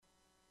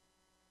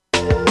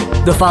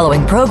The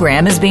following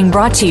program is being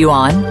brought to you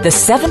on the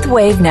Seventh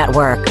Wave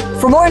Network.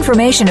 For more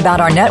information about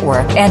our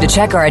network and to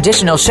check our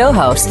additional show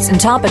hosts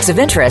and topics of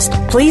interest,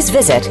 please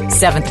visit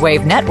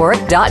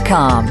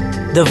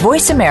seventhwavenetwork.com. The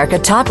Voice America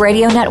Talk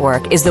Radio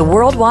Network is the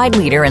worldwide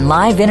leader in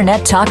live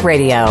Internet talk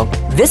radio.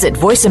 Visit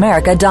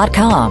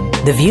voiceamerica.com.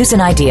 The views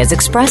and ideas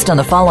expressed on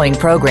the following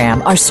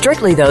program are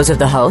strictly those of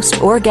the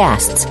host or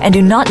guests and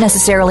do not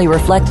necessarily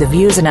reflect the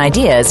views and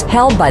ideas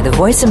held by the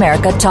Voice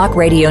America Talk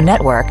Radio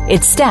Network,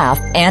 its staff,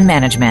 and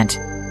management.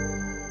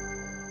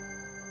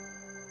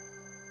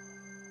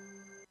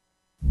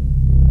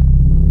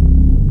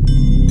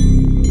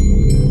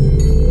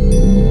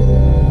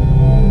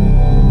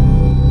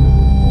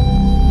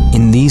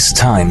 In these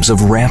times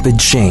of rapid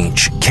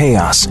change,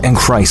 chaos, and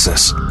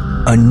crisis,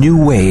 a new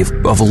wave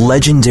of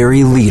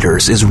legendary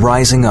leaders is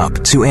rising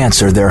up to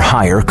answer their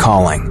higher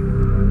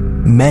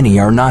calling. Many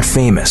are not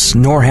famous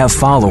nor have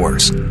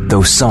followers,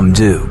 though some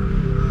do.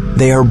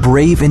 They are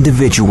brave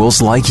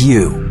individuals like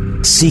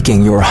you,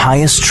 seeking your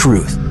highest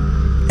truth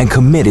and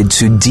committed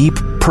to deep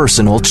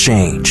personal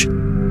change.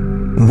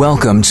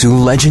 Welcome to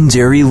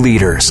Legendary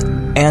Leaders,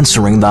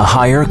 Answering the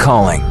Higher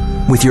Calling,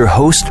 with your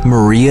host,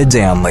 Maria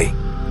Danley.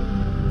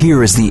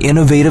 Here is the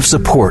innovative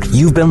support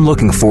you've been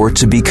looking for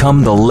to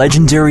become the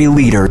legendary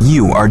leader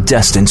you are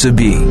destined to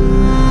be.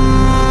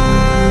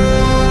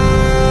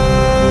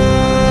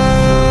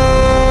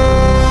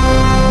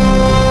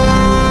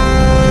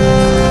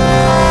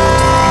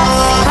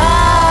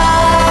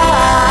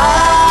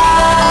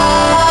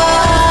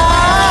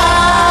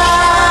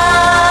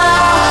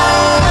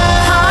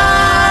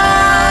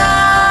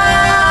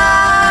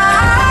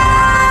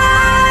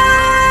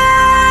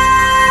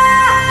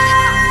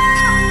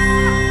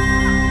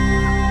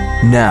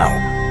 Now,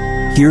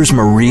 here's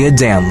Maria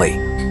Danley.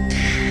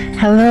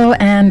 Hello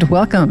and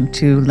welcome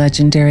to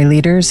Legendary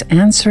Leaders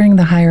Answering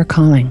the Higher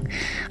Calling.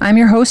 I'm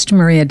your host,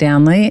 Maria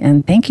Danley,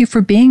 and thank you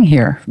for being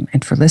here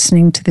and for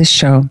listening to this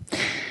show.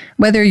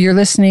 Whether you're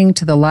listening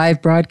to the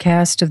live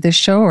broadcast of this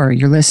show or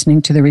you're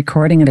listening to the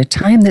recording at a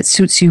time that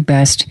suits you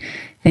best,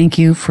 thank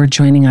you for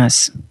joining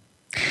us.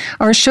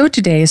 Our show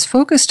today is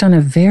focused on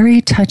a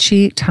very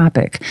touchy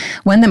topic,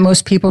 one that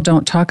most people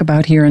don't talk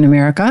about here in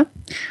America,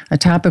 a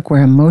topic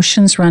where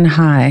emotions run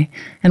high,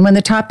 and when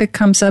the topic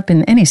comes up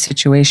in any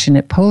situation,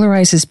 it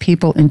polarizes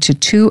people into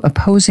two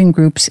opposing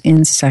groups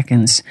in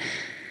seconds.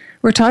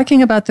 We're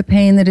talking about the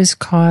pain that is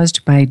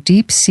caused by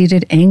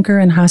deep-seated anger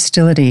and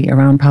hostility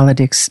around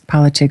politics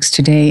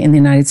today in the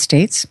United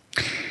States.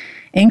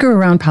 Anger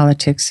around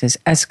politics has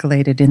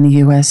escalated in the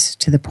U.S.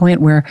 to the point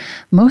where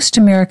most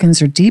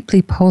Americans are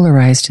deeply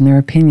polarized in their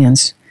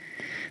opinions.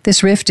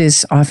 This rift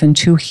is often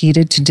too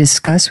heated to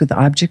discuss with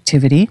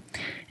objectivity,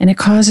 and it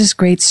causes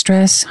great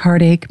stress,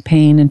 heartache,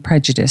 pain, and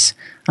prejudice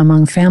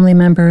among family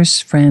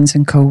members, friends,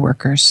 and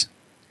co-workers.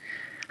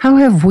 How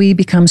have we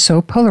become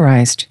so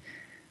polarized?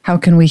 How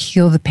can we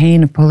heal the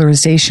pain of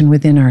polarization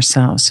within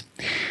ourselves?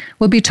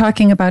 We'll be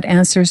talking about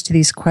answers to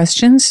these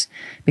questions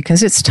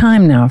because it's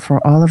time now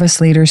for all of us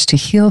leaders to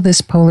heal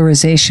this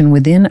polarization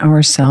within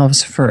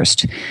ourselves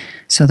first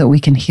so that we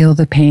can heal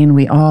the pain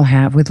we all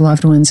have with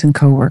loved ones and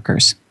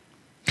coworkers.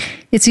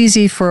 It's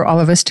easy for all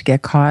of us to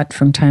get caught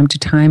from time to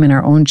time in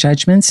our own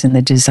judgments and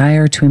the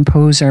desire to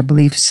impose our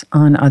beliefs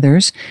on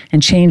others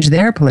and change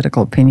their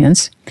political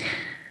opinions.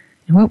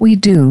 And what we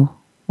do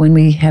when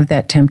we have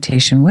that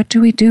temptation, what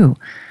do we do?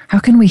 How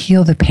can we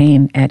heal the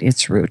pain at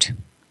its root?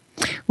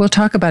 We'll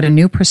talk about a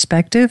new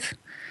perspective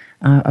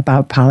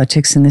about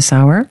politics in this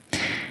hour.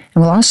 And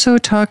we'll also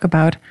talk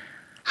about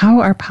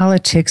how our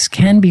politics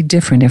can be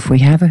different if we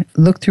have a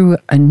look through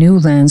a new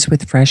lens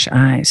with fresh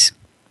eyes.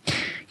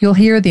 You'll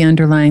hear the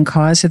underlying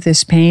cause of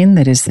this pain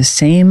that is the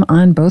same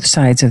on both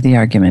sides of the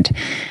argument.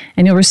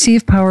 And you'll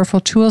receive powerful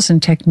tools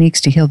and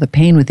techniques to heal the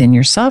pain within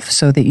yourself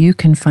so that you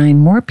can find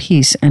more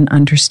peace and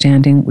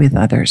understanding with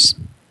others.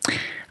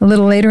 A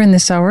little later in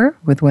this hour,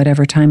 with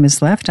whatever time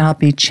is left, I'll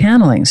be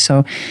channeling.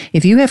 So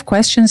if you have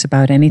questions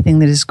about anything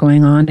that is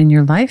going on in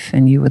your life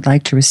and you would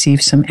like to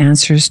receive some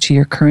answers to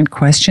your current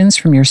questions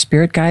from your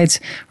spirit guides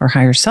or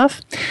higher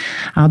self,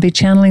 I'll be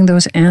channeling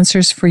those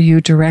answers for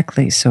you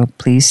directly. So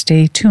please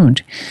stay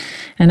tuned.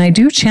 And I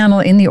do channel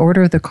in the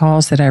order of the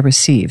calls that I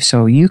receive.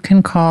 So you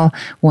can call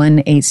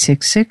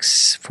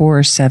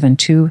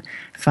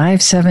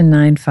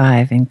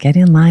 1-866-472-5795 and get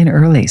in line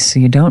early so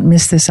you don't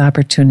miss this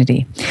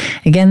opportunity.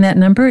 Again, that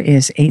number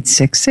is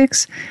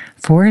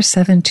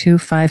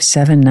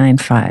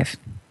 866-472-5795.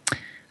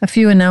 A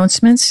few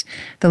announcements.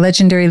 The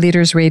Legendary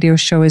Leaders radio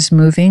show is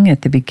moving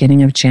at the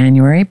beginning of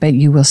January, but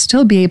you will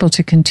still be able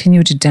to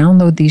continue to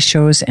download these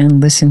shows and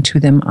listen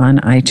to them on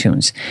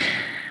iTunes.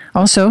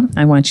 Also,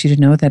 I want you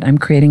to know that I'm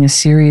creating a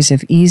series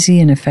of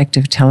easy and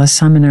effective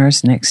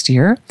teleseminars next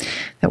year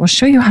that will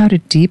show you how to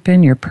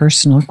deepen your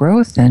personal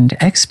growth and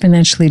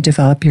exponentially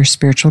develop your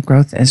spiritual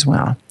growth as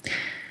well.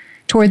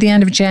 Toward the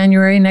end of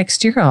January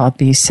next year, I'll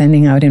be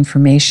sending out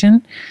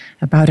information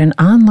about an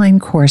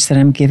online course that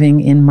I'm giving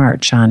in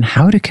March on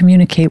how to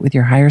communicate with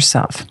your higher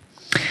self.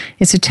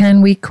 It's a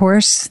 10-week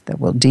course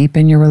that will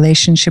deepen your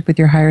relationship with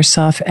your higher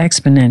self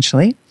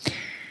exponentially.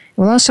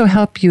 It will also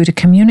help you to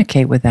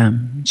communicate with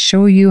them,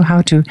 show you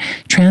how to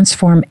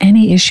transform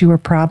any issue or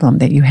problem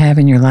that you have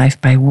in your life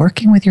by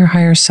working with your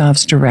higher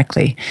selves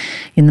directly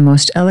in the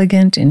most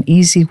elegant and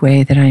easy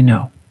way that I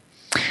know.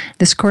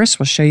 This course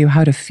will show you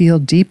how to feel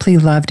deeply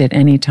loved at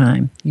any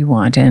time you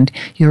want, and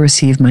you'll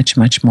receive much,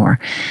 much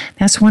more.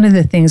 That's one of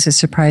the things that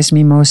surprised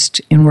me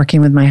most in working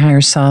with my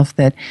higher self,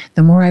 that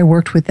the more I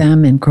worked with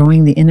them and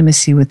growing the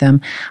intimacy with them,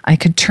 I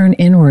could turn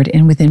inward,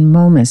 and within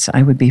moments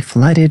I would be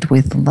flooded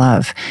with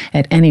love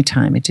at any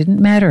time. It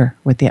didn't matter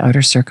what the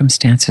outer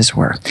circumstances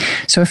were.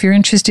 So if you're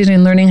interested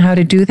in learning how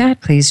to do that,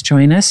 please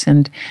join us.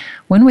 And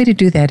one way to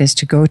do that is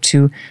to go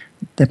to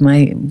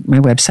my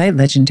website,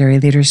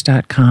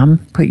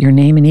 legendaryleaders.com. Put your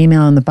name and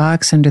email in the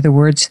box under the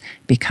words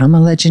Become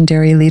a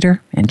Legendary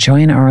Leader and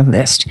join our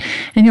list.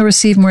 And you'll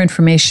receive more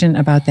information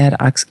about that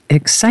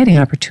exciting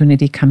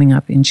opportunity coming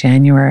up in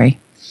January.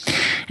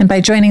 And by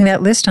joining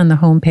that list on the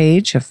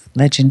homepage of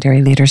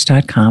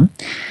legendaryleaders.com,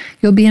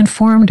 you'll be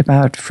informed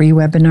about free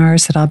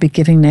webinars that I'll be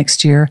giving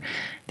next year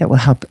that will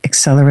help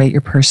accelerate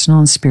your personal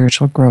and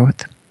spiritual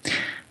growth.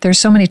 There's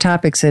so many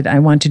topics that I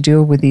want to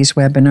do with these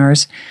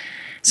webinars.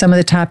 Some of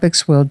the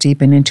topics will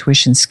deepen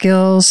intuition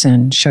skills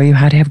and show you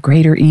how to have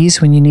greater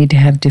ease when you need to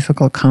have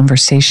difficult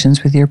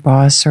conversations with your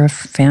boss or a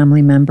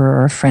family member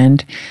or a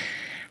friend.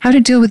 How to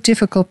deal with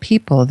difficult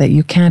people that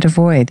you can't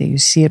avoid, that you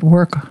see at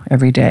work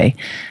every day.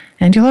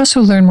 And you'll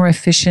also learn more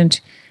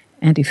efficient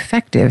and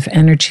effective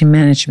energy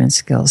management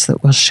skills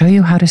that will show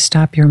you how to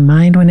stop your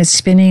mind when it's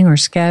spinning or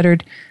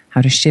scattered,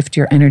 how to shift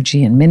your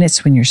energy in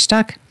minutes when you're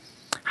stuck,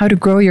 how to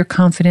grow your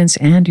confidence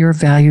and your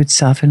valued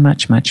self, and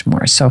much, much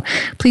more. So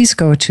please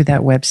go to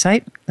that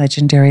website,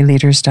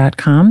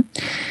 legendaryleaders.com,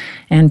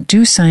 and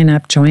do sign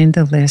up, join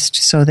the list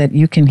so that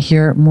you can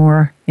hear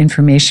more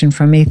information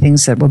from me,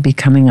 things that will be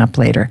coming up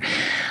later.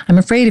 I'm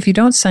afraid if you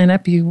don't sign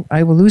up,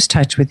 I will lose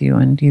touch with you,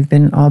 and you've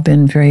all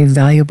been very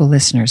valuable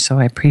listeners, so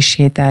I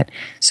appreciate that.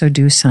 So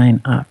do sign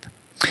up.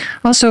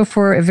 Also,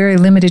 for a very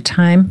limited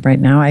time right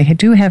now, I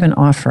do have an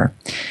offer.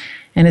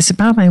 And it's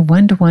about my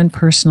one-to-one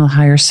personal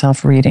higher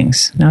self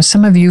readings. Now,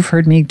 some of you have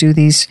heard me do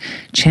these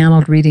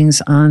channeled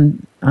readings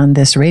on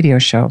this radio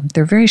show.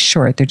 They're very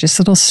short. They're just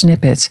little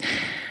snippets.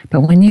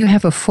 But when you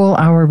have a full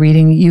hour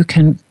reading, you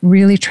can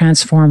really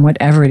transform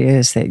whatever it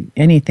is,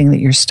 anything that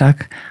you're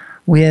stuck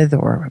with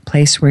or a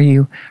place where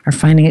you are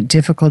finding it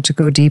difficult to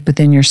go deep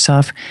within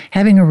yourself.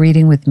 Having a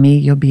reading with me,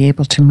 you'll be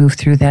able to move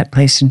through that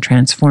place and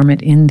transform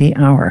it in the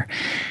hour.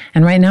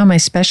 And right now, my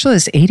special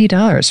is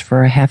 $80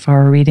 for a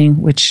half-hour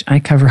reading, which I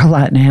cover a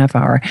lot in a half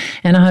hour,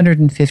 and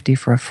 $150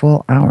 for a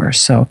full hour.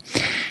 So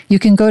you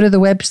can go to the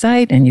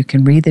website and you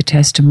can read the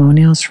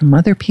testimonials from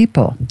other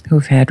people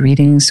who've had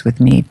readings with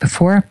me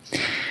before.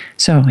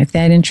 So if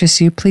that interests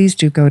you, please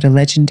do go to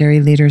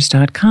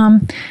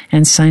legendaryleaders.com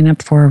and sign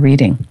up for a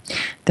reading.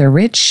 They're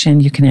rich,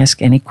 and you can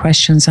ask any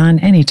questions on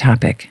any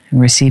topic and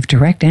receive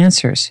direct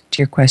answers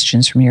to your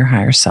questions from your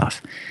higher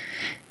self.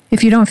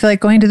 If you don't feel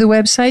like going to the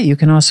website, you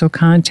can also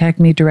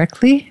contact me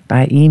directly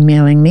by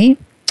emailing me,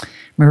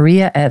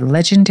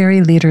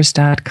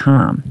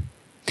 maria@legendaryleaders.com.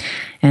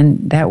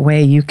 And that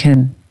way you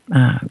can,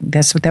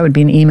 that would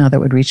be an email that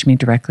would reach me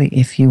directly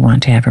if you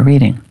want to have a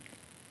reading.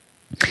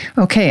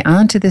 Okay,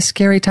 on to this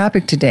scary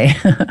topic today.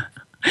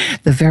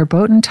 The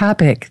verboten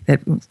topic that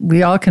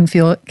we all can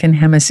feel can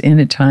hem us in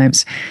at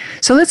times.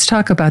 So let's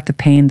talk about the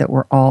pain that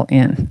we're all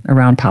in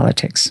around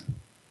politics.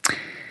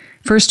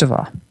 First of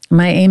all,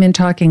 my aim in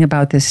talking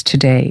about this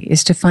today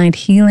is to find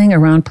healing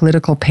around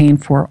political pain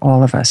for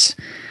all of us.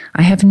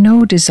 I have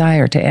no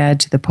desire to add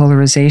to the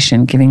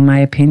polarization, giving my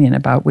opinion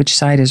about which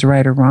side is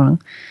right or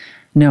wrong.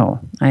 No,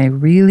 I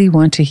really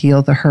want to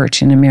heal the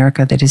hurt in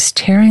America that is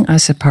tearing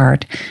us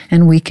apart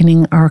and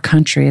weakening our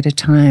country at a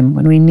time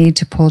when we need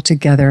to pull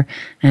together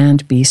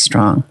and be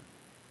strong.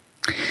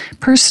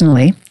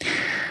 Personally,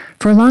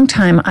 for a long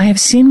time, I have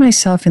seen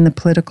myself in the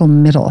political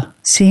middle,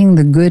 seeing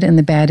the good and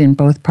the bad in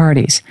both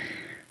parties.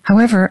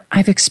 However,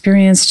 I've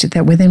experienced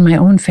that within my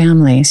own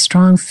family,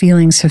 strong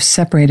feelings have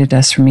separated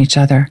us from each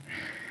other.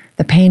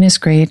 The pain is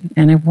great,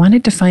 and I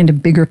wanted to find a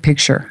bigger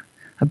picture,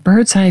 a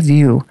bird's eye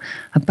view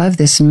above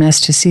this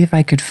mess to see if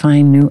I could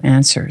find new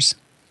answers.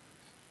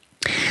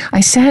 I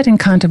sat in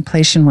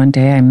contemplation one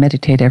day. I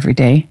meditate every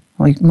day,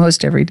 well,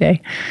 most every day.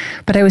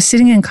 But I was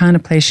sitting in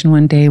contemplation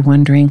one day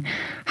wondering,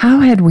 how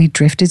had we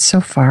drifted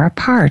so far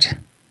apart?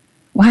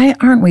 Why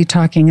aren't we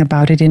talking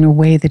about it in a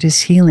way that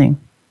is healing?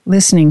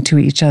 Listening to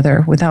each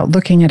other without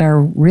looking at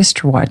our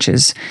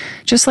wristwatches,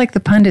 just like the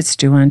pundits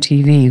do on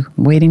TV,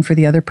 waiting for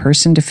the other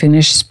person to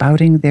finish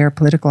spouting their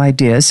political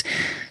ideas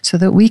so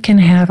that we can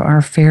have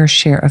our fair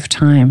share of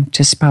time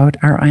to spout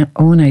our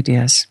own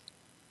ideas.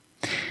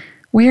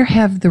 Where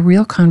have the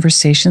real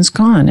conversations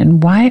gone,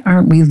 and why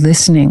aren't we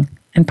listening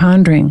and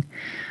pondering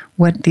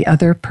what the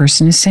other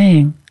person is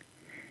saying?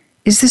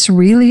 Is this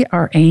really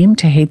our aim,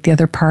 to hate the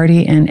other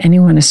party and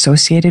anyone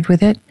associated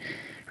with it?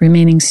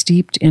 Remaining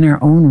steeped in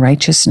our own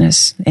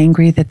righteousness,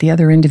 angry that the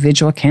other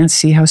individual can't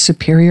see how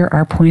superior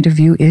our point of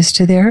view is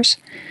to theirs?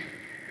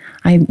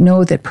 I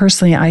know that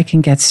personally I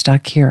can get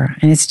stuck here,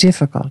 and it's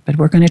difficult, but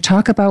we're going to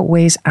talk about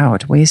ways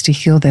out, ways to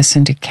heal this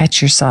and to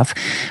catch yourself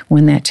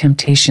when that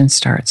temptation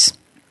starts.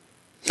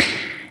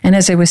 And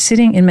as I was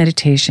sitting in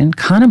meditation,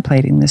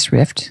 contemplating this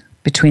rift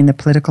between the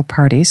political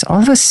parties,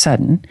 all of a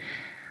sudden,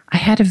 I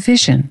had a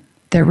vision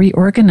that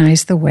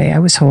reorganized the way I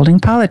was holding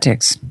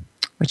politics,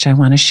 which I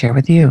want to share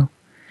with you.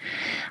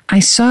 I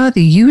saw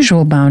the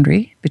usual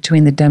boundary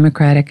between the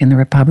Democratic and the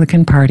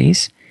Republican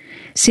parties,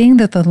 seeing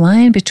that the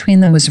line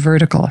between them was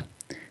vertical.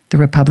 The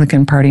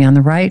Republican Party on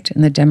the right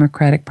and the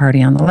Democratic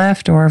Party on the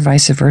left, or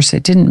vice versa.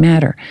 It didn't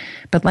matter.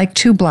 But like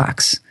two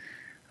blocks,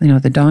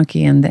 the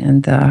donkey and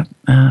the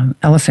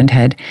elephant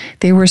head,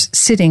 they were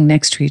sitting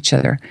next to each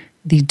other,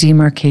 the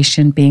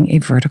demarcation being a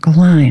vertical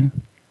line.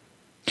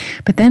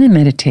 But then in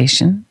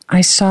meditation,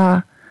 I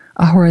saw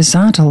a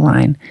horizontal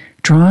line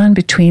drawn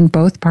between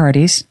both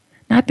parties,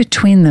 not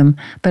between them,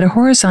 but a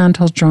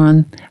horizontal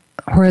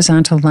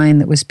line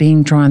that was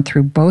being drawn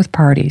through both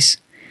parties,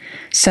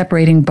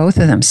 separating both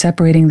of them,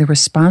 separating the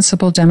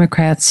responsible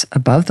Democrats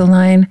above the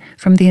line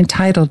from the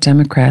entitled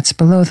Democrats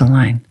below the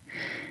line,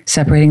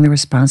 separating the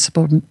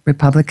responsible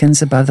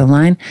Republicans above the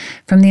line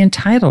from the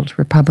entitled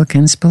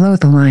Republicans below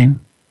the line.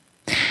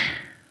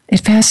 It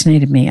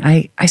fascinated me.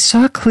 I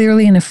saw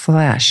clearly in a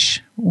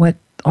flash what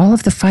all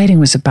of the fighting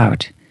was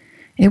about.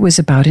 It was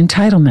about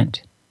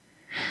entitlement.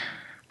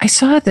 I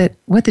saw that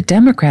what the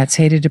Democrats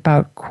hated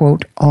about,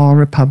 quote, all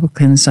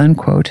Republicans,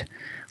 unquote,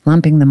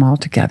 lumping them all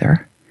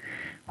together,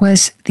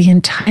 was the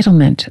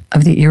entitlement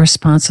of the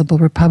irresponsible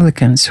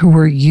Republicans who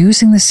were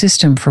using the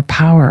system for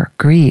power,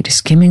 greed,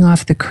 skimming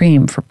off the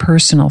cream for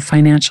personal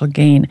financial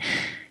gain,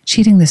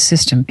 cheating the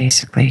system,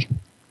 basically.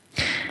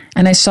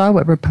 And I saw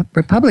what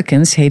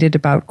Republicans hated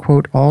about,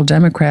 quote, all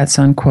Democrats,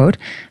 unquote,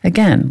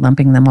 again,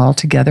 lumping them all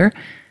together,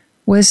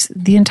 was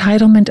the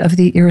entitlement of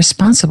the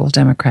irresponsible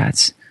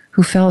Democrats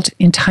who felt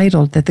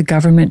entitled that the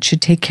government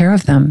should take care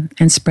of them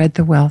and spread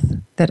the wealth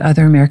that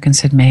other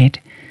Americans had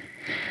made.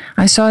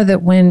 I saw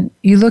that when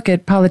you look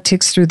at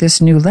politics through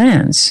this new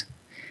lens,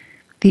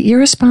 the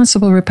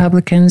irresponsible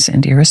Republicans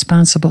and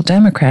irresponsible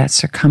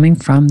Democrats are coming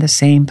from the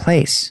same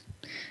place: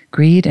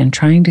 greed and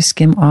trying to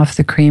skim off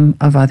the cream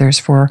of others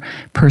for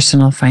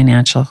personal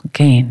financial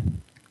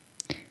gain.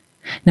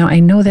 Now, I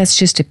know that's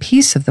just a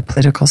piece of the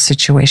political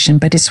situation,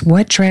 but it's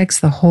what drags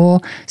the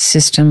whole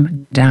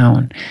system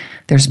down.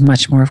 There's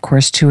much more, of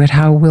course, to it.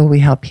 How will we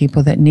help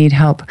people that need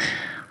help?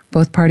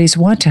 Both parties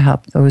want to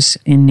help those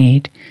in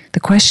need. The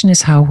question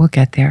is how we'll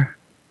get there.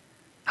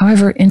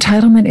 However,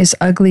 entitlement is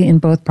ugly in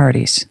both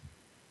parties.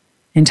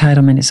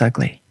 Entitlement is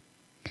ugly.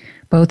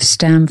 Both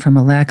stem from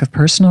a lack of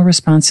personal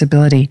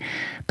responsibility,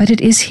 but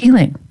it is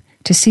healing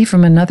to see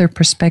from another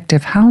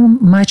perspective how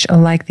much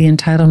alike the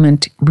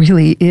entitlement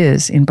really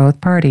is in both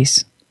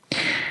parties.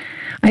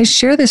 I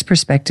share this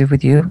perspective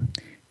with you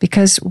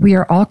because we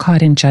are all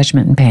caught in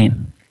judgment and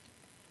pain.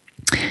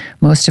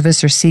 Most of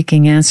us are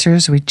seeking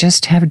answers. We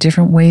just have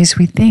different ways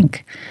we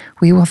think.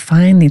 We will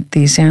find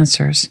these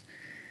answers.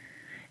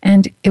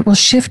 And it will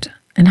shift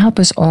and help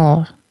us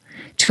all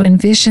to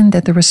envision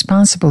that the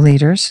responsible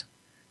leaders,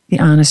 the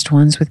honest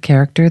ones with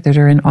character that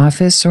are in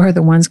office or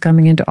the ones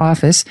coming into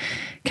office,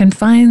 can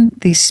find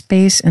the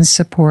space and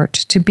support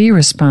to be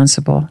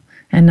responsible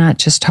and not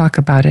just talk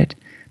about it,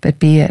 but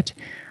be it.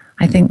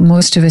 I think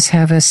most of us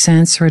have a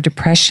sense or a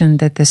depression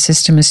that the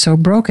system is so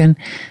broken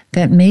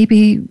that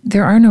maybe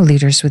there are no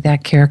leaders with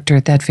that character,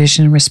 that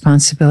vision and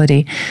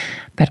responsibility.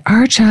 But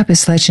our job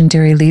as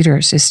legendary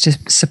leaders is to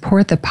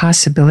support the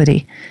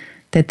possibility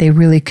that they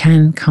really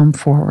can come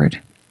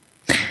forward.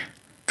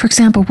 For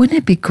example, wouldn't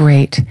it be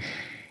great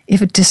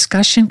if a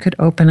discussion could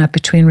open up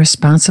between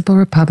responsible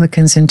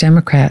Republicans and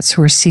Democrats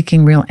who are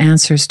seeking real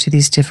answers to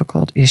these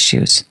difficult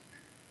issues?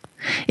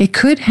 It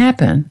could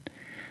happen,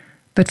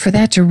 but for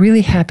that to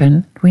really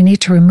happen, we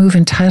need to remove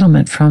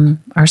entitlement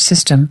from our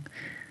system.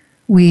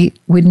 We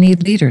would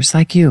need leaders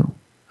like you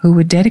who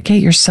would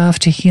dedicate yourself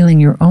to healing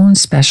your own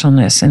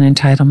specialness and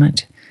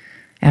entitlement.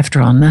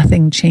 After all,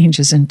 nothing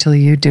changes until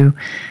you do.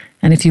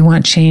 And if you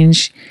want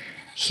change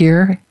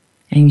here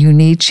and you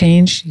need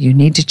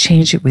to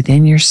change it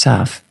within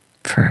yourself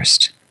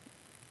first.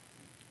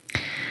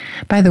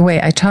 By the way,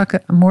 I talk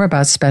more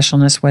about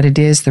specialness, what it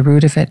is, the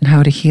root of it, and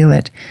how to heal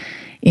it.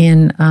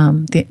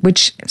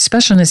 Which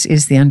specialness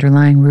is the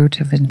underlying root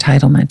of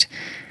entitlement.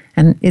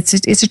 And it's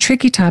a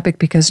tricky topic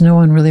because no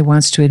one really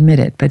wants to admit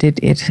it, but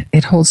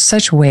it holds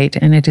such weight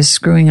and it is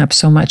screwing up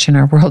so much in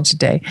our world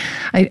today.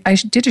 I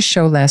did a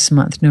show last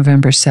month,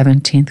 November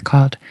 17th,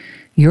 called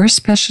Your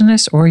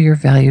Specialness or Your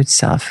Valued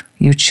Self,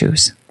 You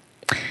Choose.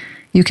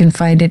 You can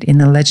find it in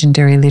the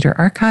Legendary Leader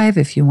Archive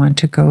if you want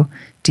to go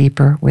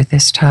deeper with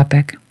this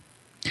topic.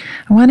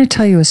 I want to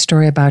tell you a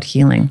story about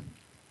healing.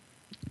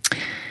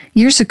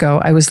 Years ago,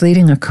 I was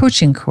leading a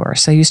coaching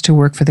course. I used to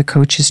work for the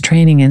Coaches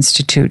Training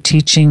Institute,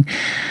 teaching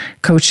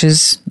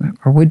coaches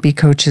or would-be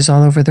coaches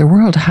all over the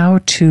world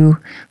how to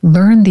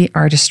learn the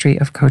artistry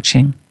of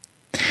coaching.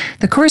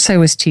 The course I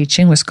was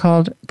teaching was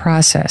called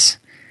Process,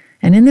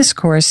 And in this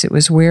course, it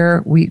was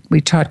where we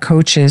taught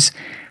coaches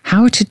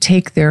how to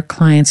take their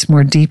clients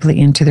more deeply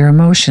into their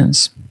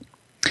emotions.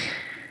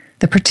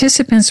 The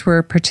participants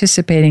were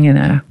participating in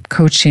a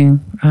coaching,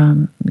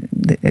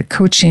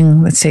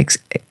 let's say,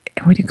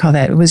 what do you call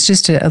that? It was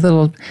just a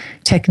little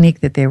technique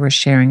that they were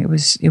sharing. It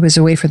was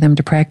a way for them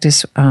to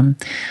practice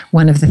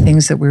one of the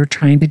things that we were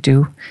trying to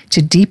do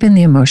to deepen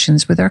the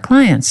emotions with our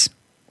clients.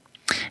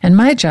 And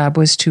my job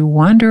was to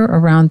wander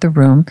around the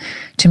room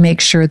to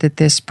make sure that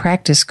this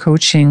practice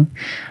coaching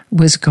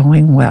was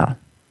going well.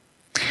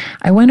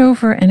 I went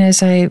over, and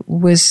as I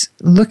was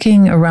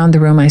looking around the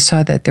room, I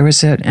saw that there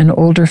was an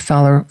older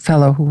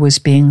fellow who was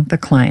being the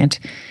client.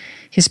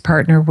 His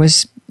partner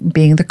was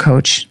being the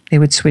coach. They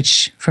would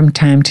switch from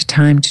time to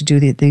time to do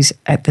this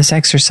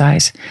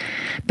exercise.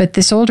 But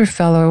this older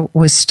fellow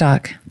was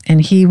stuck, and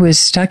he was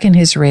stuck in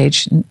his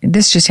rage.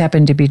 This just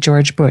happened to be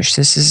George Bush.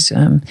 This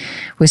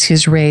was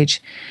his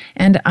rage.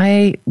 And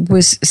I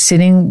was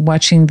sitting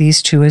watching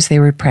these two as they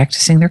were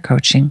practicing their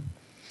coaching.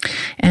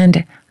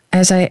 And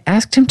as I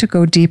asked him to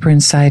go deeper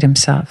inside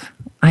himself,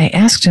 I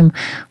asked him,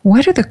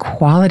 what are the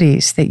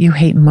qualities that you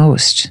hate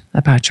most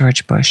about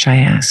George Bush? I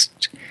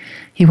asked.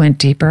 He went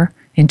deeper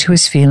into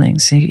his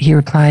feelings. He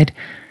replied,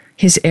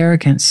 his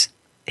arrogance,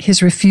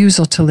 his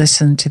refusal to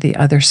listen to the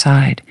other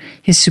side,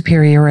 his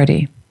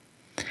superiority.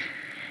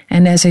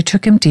 And as I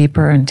took him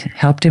deeper and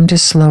helped him to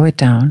slow it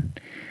down,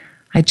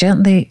 I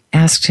gently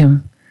asked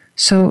him,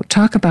 so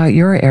talk about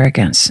your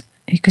arrogance.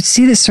 You could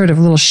see this sort of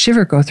little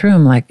shiver go through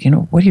him, like,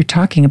 what are you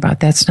talking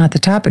about? That's not the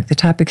topic. The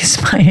topic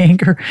is my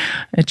anger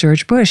at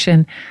George Bush.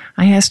 And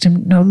I asked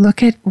him, no,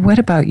 what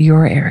about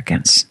your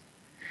arrogance?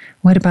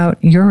 What about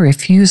your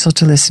refusal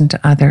to listen to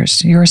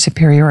others, your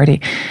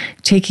superiority?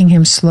 Taking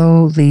him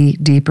slowly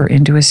deeper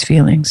into his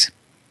feelings.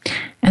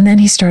 And then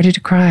he started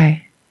to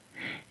cry.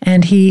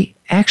 And he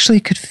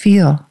actually could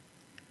feel,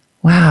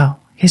 wow,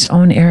 his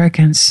own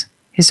arrogance,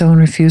 his own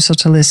refusal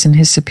to listen,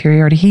 his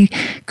superiority. He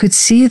could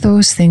see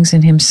those things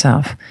in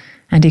himself,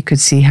 and he could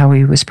see how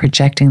he was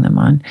projecting them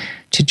on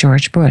to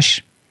George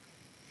Bush.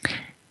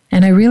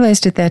 And I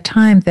realized at that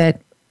time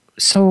that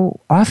so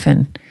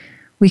often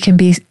we can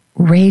be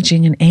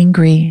raging and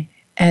angry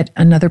at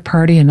another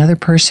party, another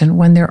person,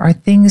 when there are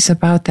things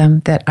about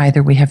them that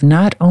either we have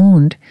not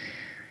owned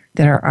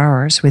that are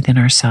ours within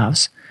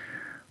ourselves,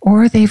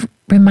 or they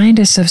remind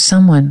us of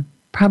someone,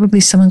 probably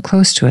someone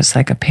close to us,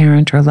 like a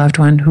parent or a loved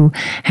one who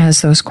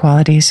has those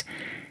qualities,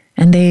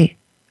 and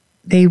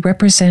they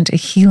represent a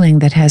healing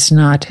that has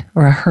not,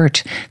 or a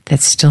hurt that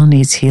still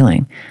needs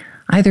healing.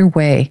 Either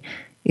way,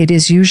 it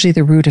is usually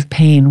the root of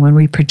pain when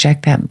we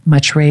project that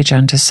much rage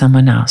onto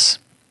someone else.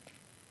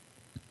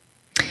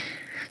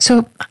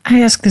 So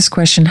I ask this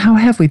question, how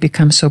have we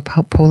become so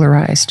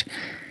polarized?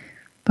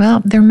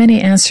 Well, there are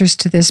many answers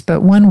to this,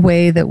 but one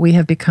way that we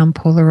have become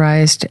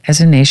polarized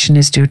as a nation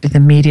is due to the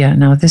media.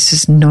 Now, this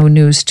is no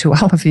news to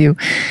all of you,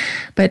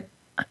 but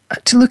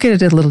to look at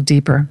it a little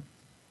deeper,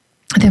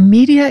 the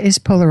media is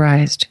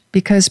polarized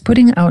because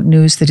putting out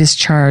news that is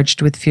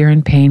charged with fear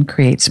and pain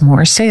creates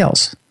more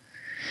sales.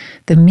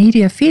 The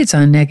media feeds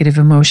on negative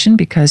emotion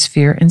because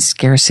fear and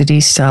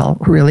scarcity sell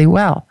really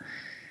well.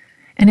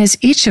 And as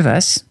each of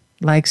us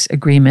likes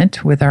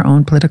agreement with our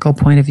own political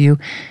point of view,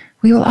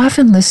 we will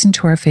often listen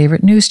to our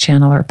favorite news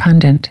channel or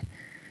pundit.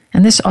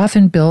 And this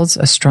often builds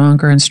a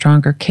stronger and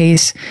stronger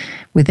case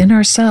within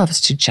ourselves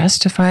to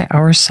justify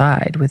our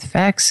side with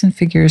facts and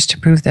figures to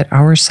prove that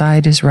our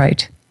side is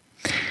right.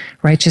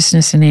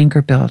 Righteousness and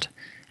anger build.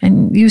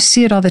 And you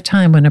see it all the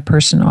time when a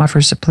person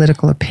offers a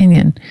political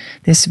opinion.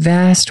 This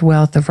vast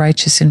wealth of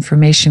righteous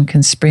information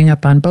can spring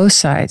up on both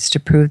sides to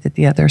prove that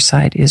the other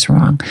side is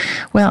wrong.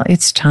 Well,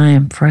 it's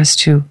time for us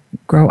to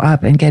grow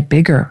up and get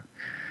bigger.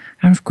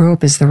 I don't know if grow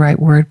up is the right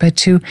word, but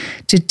to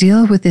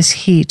deal with this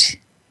heat.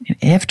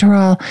 After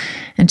all,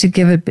 and to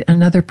give it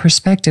another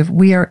perspective,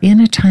 we are in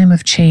a time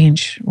of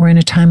change. We're in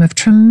a time of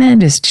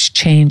tremendous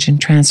change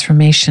and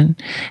transformation,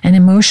 and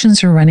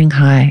emotions are running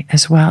high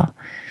as well.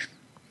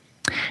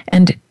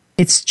 And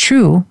it's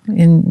true,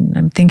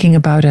 I'm thinking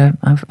about a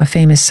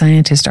famous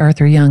scientist,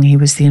 Arthur Young. He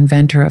was the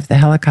inventor of the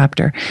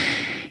helicopter.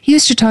 He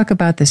used to talk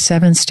about the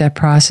 7-step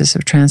process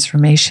of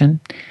transformation.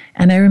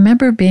 And I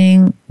remember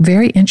being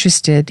very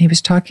interested. He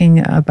was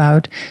talking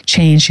about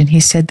change, and he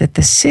said that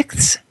the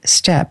 6th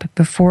step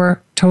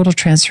before total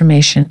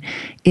transformation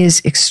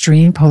is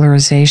extreme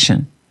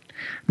polarization.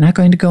 I'm not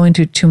going to go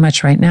into too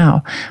much right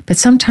now, but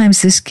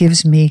sometimes this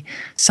gives me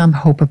some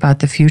hope about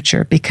the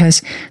future,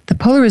 because the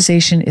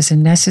polarization is a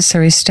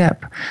necessary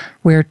step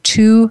where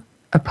two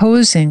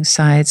opposing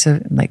sides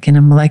of, like in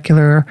a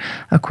molecular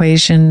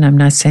equation, I'm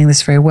not saying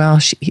this very well,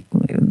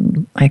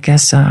 I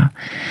guess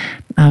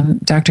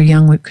Dr.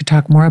 Young could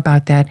talk more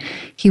about that.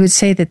 He would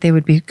say that they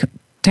would be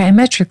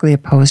diametrically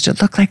opposed.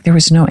 It looked like there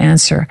was no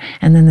answer.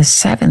 And then the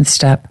 7th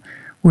step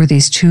were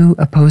these two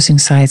opposing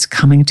sides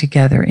coming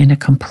together in a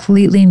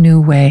completely new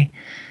way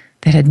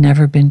that had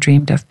never been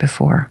dreamed of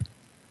before.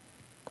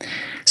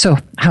 So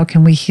how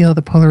can we heal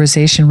the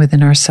polarization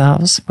within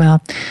ourselves?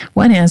 Well,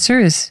 one answer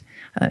is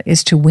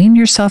is to wean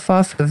yourself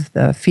off of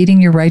the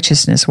feeding your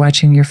righteousness,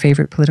 watching your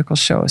favorite political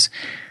shows.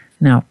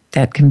 Now,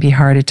 that can be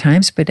hard at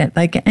times, but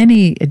like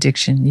any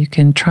addiction, you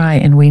can try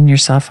and wean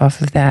yourself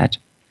off of that.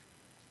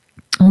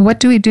 What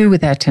do we do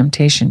with that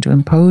temptation to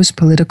impose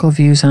political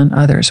views on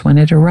others when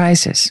it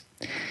arises?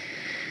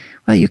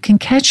 Well, you can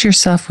catch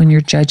yourself when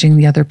you're judging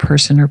the other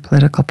person or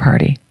political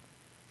party.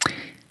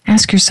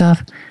 Ask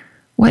yourself,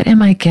 what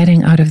am I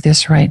getting out of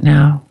this right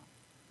now?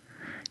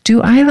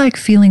 Do I like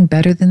feeling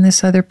better than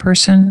this other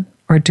person,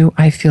 or do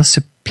I feel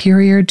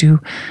superior?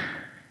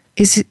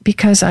 Is it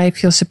because I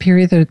feel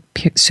superior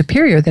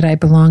that I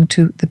belong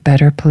to the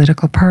better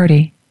political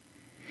party?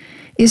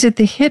 Is it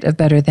the hit of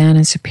better than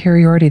and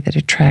superiority that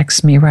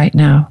attracts me right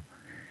now?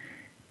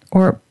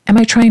 Or am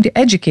I trying to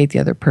educate the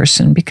other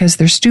person because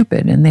they're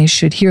stupid and they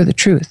should hear the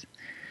truth?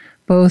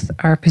 Both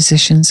are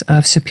positions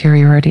of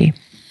superiority.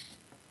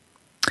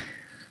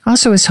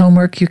 Also, as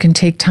homework, you can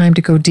take time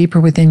to go deeper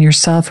within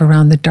yourself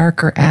around the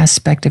darker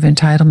aspect of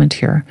entitlement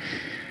here.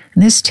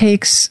 And this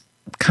takes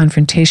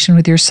confrontation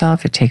with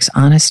yourself. It takes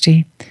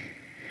honesty.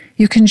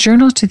 You can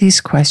journal to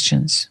these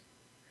questions.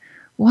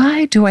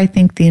 Why do I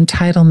think the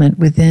entitlement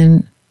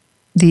within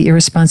the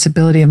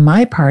irresponsibility of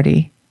my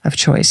party of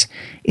choice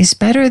is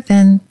better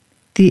than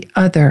the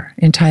other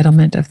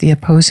entitlement of the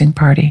opposing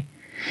party?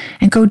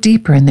 And go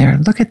deeper in there.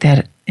 Look at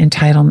that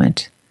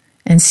entitlement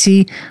and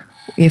see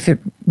if it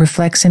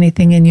reflects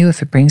anything in you,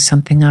 if it brings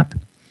something up.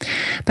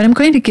 But I'm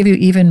going to give you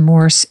a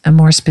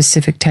more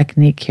specific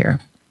technique here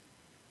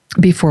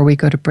before we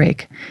go to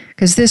break,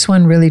 because this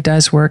one really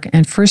does work.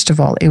 And first of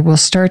all, it will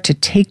start to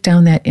take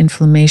down that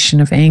inflammation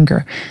of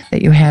anger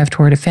that you have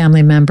toward a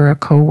family member, a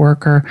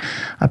coworker,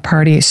 a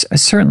party,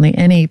 certainly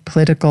any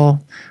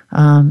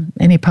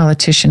any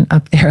politician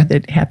up there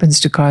that happens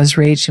to cause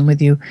rage and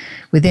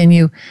within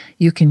you,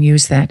 you can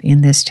use that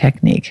in this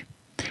technique.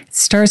 It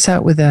starts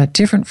out with a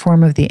different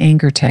form of the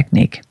anger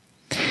technique.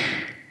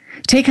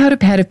 Take out a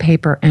pad of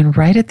paper and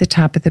write at the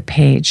top of the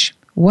page,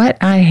 what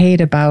I hate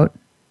about ...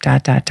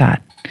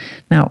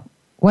 Now,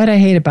 what I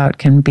hate about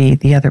can be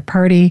the other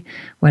party,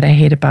 what I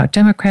hate about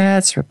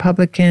Democrats,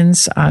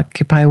 Republicans,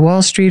 Occupy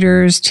Wall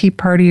Streeters, Tea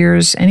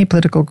Partiers, any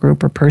political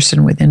group or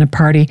person within a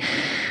party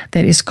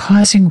that is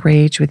causing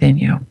rage within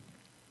you.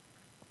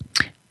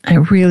 I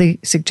really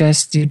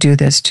suggest you do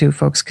this too,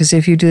 folks, because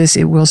if you do this,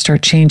 it will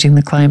start changing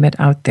the climate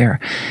out there.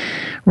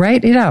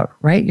 Write it out.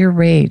 Write your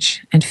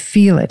rage and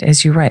feel it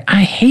as you write.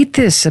 I hate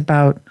this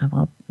about,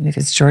 well, if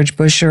it's George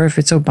Bush or if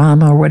it's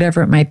Obama or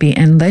whatever it might be,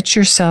 and let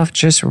yourself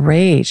just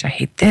rage. I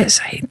hate this,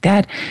 I hate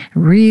that.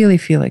 Really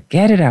feel it.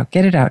 Get it out,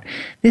 get it out.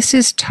 This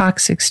is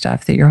toxic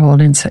stuff that you're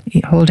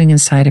holding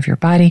inside of your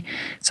body.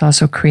 It's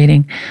also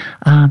creating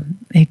an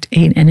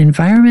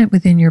environment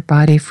within your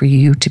body for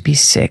you to be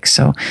sick.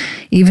 So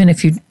even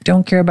if you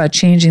don't care about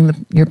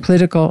changing your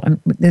political,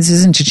 this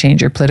isn't to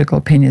change your political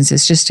opinions,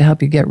 it's just to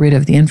help you get rid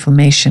of the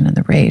inflammation and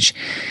the rage.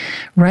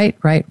 Write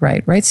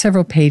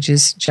several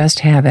pages,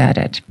 just have at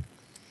it.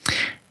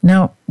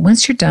 Now,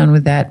 once you're done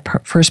with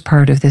that first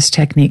part of this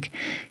technique,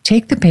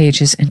 take the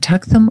pages and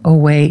tuck them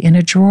away in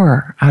a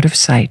drawer out of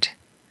sight.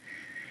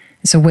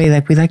 It's a way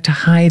like we like to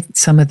hide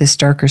some of this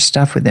darker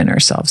stuff within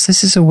ourselves.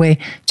 This is a way,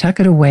 tuck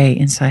it away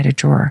inside a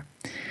drawer.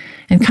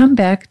 And come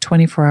back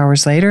 24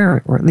 hours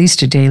later, or at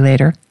least a day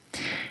later,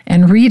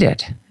 and read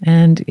it.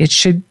 And it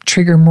should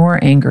trigger more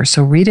anger.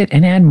 So read it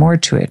and add more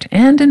to it.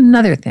 And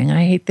another thing,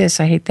 I hate this,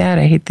 I hate that,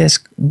 I hate this.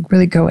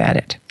 Really go at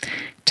it.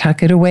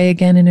 Tuck it away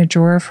again in a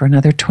drawer for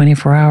another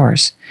 24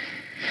 hours.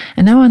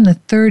 And now on the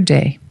third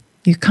day,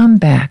 you come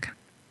back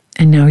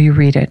and now you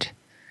read it.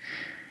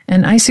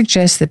 And I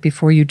suggest that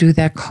before you do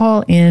that,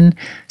 call in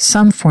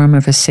some form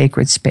of a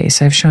sacred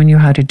space. I've shown you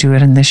how to do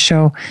it in this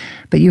show,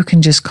 but you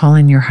can just call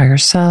in your higher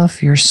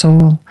self, your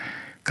soul,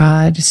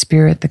 God,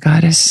 Spirit, the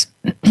Goddess,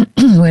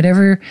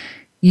 whatever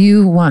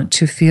you want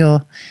to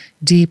feel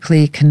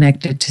deeply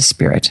connected to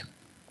Spirit.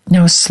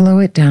 Now slow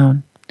it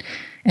down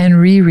and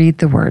reread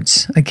the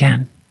words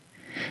again.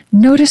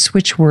 Notice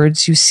which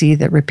words you see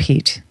that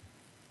repeat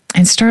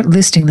and start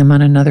listing them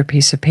on another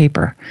piece of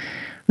paper.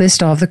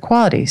 List all of the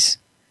qualities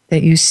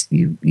that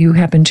you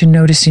happen to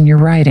notice in your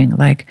writing,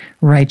 like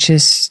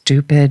righteous,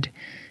 stupid,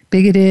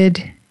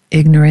 bigoted,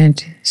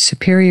 ignorant,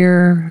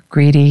 superior,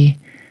 greedy,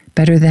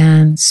 better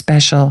than,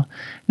 special,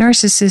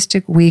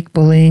 narcissistic, weak,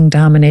 bullying,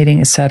 dominating,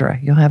 etc.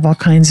 You'll have all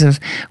kinds of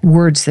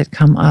words that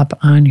come up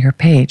on your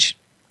page.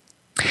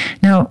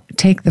 Now,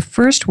 take the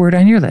first word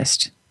on your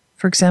list.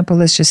 For example,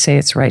 let's just say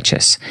it's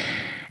righteous.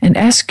 And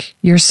ask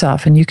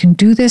yourself, and you can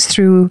do this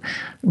through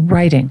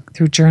writing,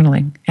 through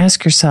journaling.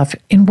 Ask yourself,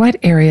 in what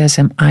areas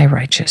am I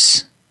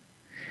righteous?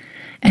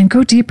 And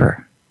go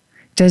deeper.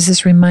 Does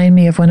this remind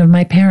me of one of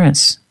my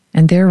parents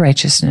and their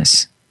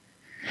righteousness?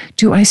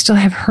 Do I still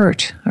have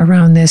hurt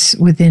around this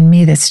within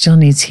me that still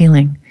needs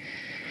healing?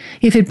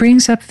 If it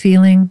brings up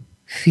feeling,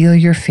 feel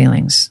your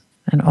feelings.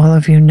 And all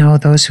of you know,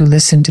 those who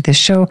listen to this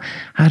show,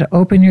 how to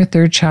open your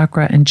third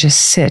chakra and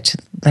just sit.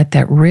 Let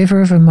that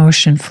river of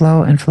emotion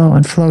flow and flow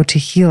and flow to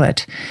heal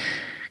it.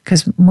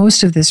 Because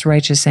most of this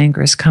righteous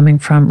anger is coming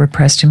from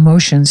repressed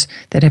emotions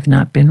that have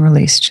not been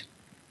released.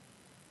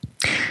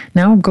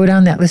 Now go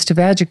down that list of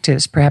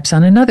adjectives, perhaps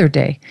on another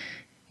day.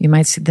 You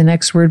might see the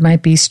next word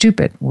might be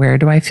stupid. Where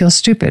do I feel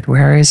stupid?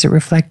 Where is it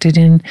reflected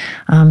in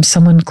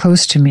someone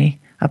close to me,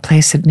 a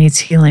place that needs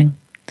healing?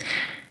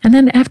 And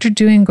then after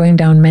going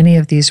down many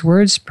of these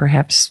words,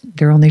 perhaps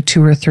there are only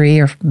 2 or 3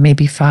 or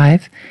maybe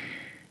 5,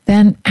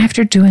 then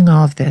after doing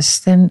all of this,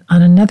 then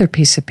on another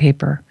piece of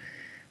paper,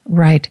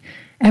 write,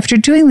 after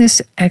doing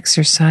this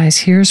exercise,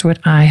 here's what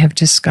I have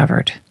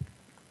discovered.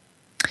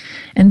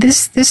 And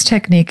this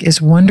technique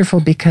is wonderful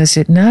because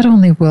it not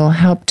only will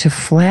help to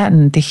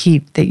flatten the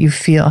heat that you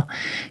feel,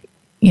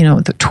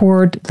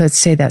 toward, let's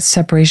say, that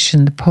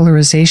separation, the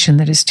polarization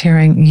that is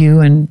tearing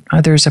you and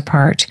others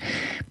apart,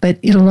 but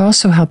it'll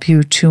also help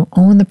you to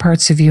own the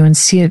parts of you and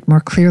see it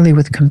more clearly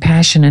with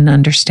compassion and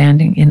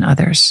understanding in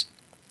others.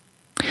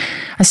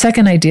 A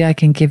second idea I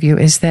can give you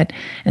is that,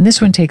 and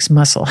this one takes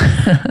muscle.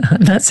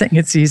 I'm not saying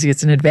it's easy,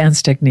 it's an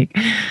advanced technique,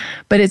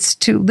 but it's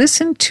to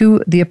listen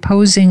to the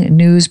opposing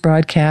news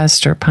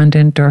broadcast or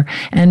pundit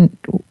and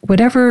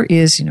whatever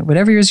is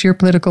your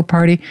political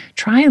party,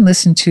 try and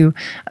listen to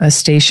a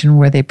station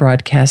where they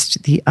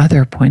broadcast the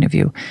other point of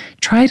view.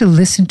 Try to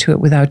listen to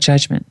it without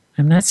judgment.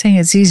 I'm not saying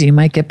it's easy. You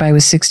might get by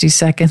with 60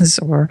 seconds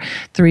or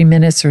 3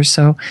 minutes or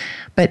so,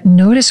 but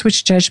notice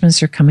which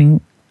judgments are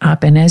coming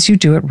up, and as you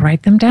do it,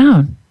 write them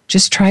down.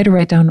 Just try to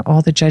write down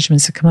all the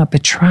judgments that come up,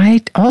 but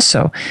try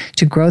also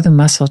to grow the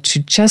muscle to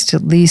just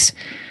at least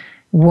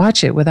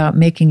watch it without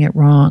making it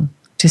wrong,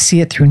 to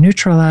see it through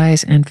neutral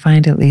eyes and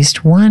find at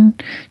least 1,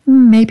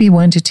 maybe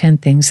 1 to 10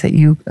 things that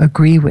you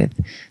agree with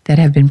that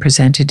have been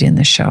presented in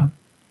the show.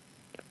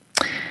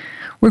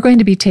 We're going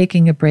to be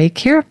taking a break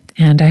here,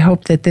 and I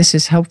hope that this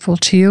is helpful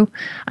to you.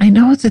 I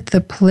know that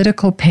the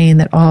political pain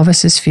that all of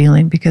us is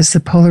feeling, because the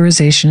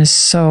polarization is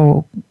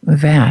so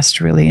vast,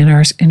 really, in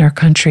our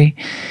country,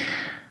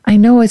 I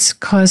know it's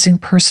causing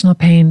personal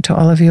pain to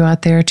all of you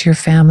out there, to your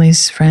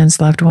families,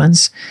 friends, loved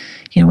ones.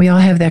 We all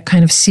have that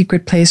kind of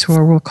secret place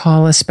where we'll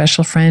call a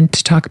special friend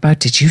to talk about,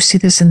 did you see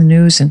this in the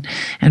news, and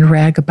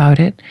rag about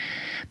it.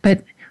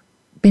 But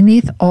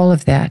beneath all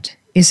of that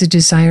is a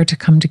desire to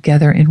come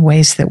together in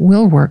ways that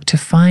will work to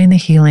find the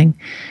healing.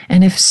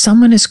 And if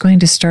someone is going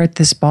to start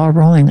this ball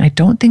rolling, I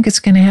don't think it's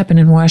going to happen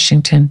in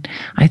Washington.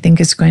 I think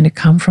it's going to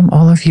come from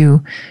all of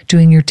you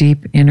doing your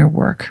deep inner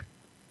work.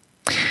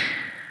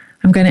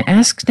 I'm going to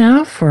ask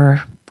now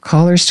for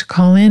callers to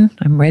call in.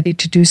 I'm ready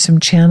to do some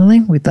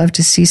channeling. We'd love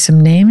to see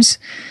some names.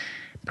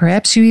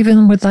 Perhaps you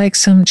even would like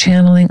some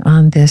channeling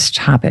on this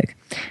topic.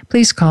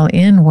 Please call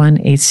in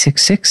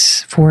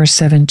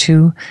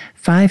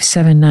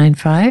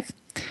 1-866-472-5795.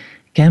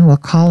 Again, we'll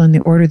call in the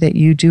order that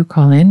you do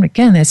call in.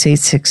 Again, that's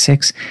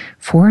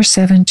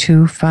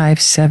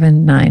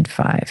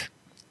 866-472-5795.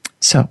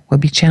 So we'll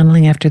be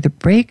channeling after the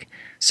break,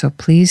 so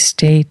please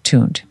stay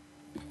tuned.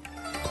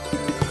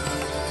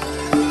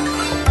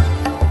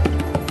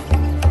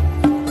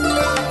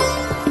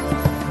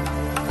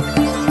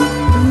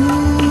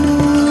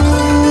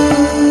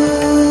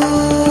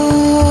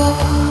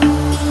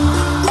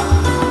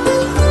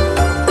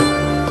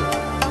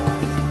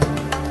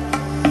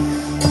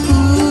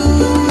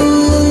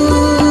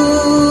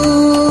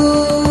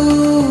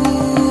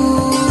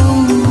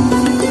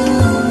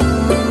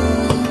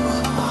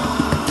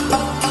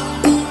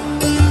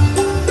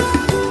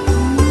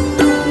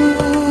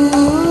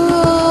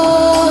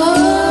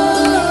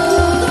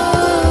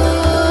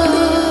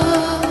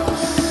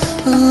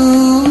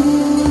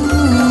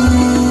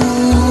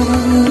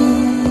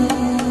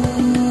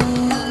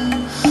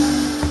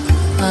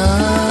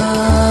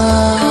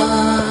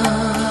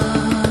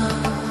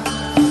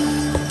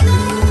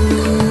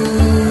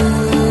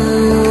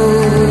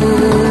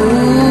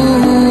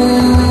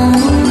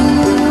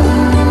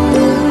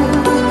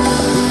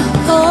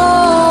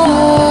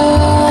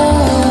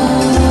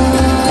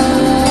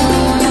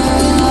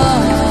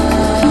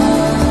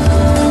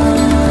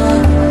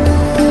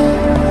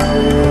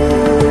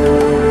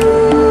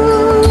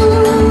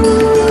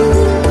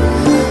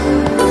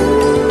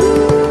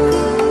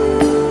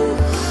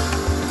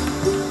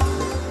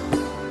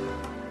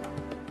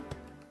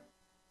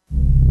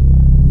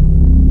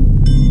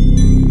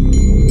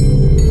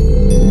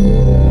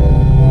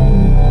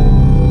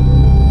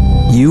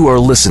 You are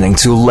listening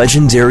to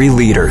Legendary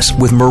Leaders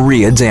with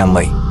Maria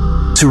Danley.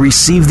 To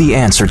receive the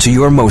answer to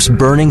your most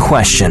burning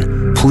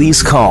question,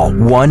 please call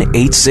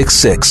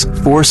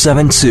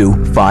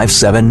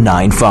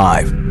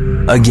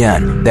 1-866-472-5795.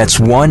 Again, that's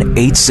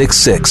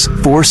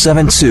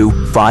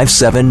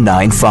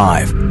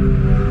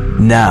 1-866-472-5795.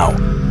 Now,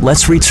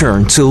 let's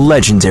return to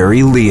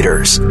Legendary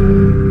Leaders.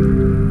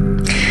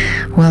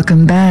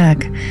 Welcome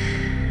back.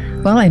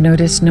 Well, I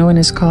noticed no one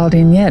has called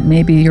in yet.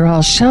 Maybe you're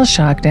all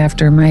shell-shocked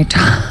after my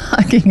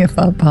talking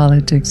about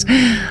politics.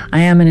 I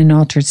am in an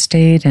altered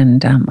state,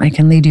 and I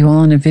can lead you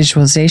all in a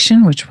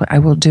visualization, which I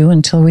will do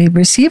until we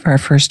receive our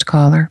first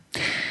caller.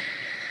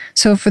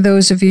 So for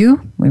those of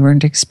you, we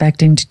weren't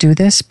expecting to do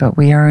this, but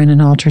we are in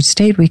an altered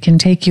state, we can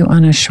take you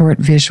on a short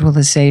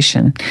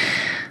visualization.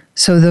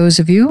 So those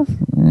of you,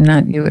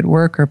 not you at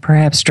work or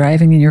perhaps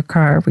driving in your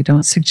car, we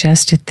don't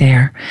suggest it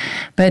there.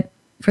 But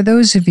For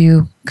those of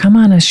you, come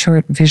on a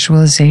short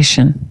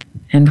visualization,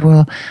 and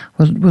we'll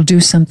do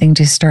something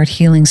to start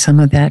healing some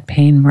of that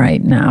pain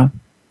right now.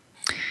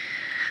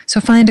 So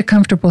find a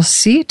comfortable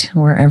seat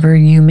wherever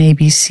you may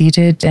be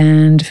seated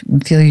and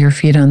feel your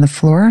feet on the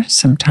floor.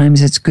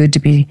 Sometimes it's good to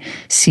be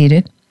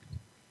seated.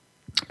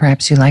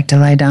 Perhaps you like to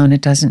lie down, it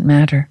doesn't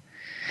matter.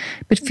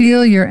 But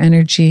feel your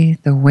energy,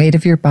 the weight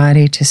of your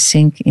body to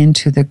sink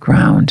into the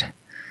ground,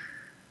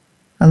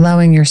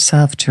 allowing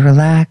yourself to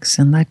relax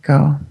and let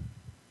go.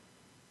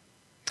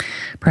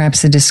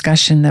 Perhaps the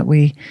discussion that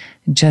we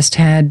just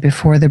had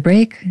before the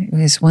break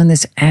is one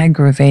that's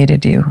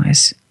aggravated you,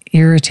 has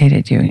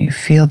irritated you, and you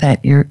feel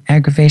that your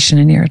aggravation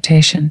and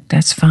irritation.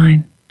 That's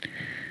fine.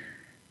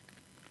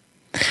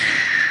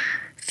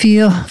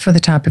 Feel for the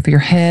top of your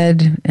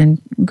head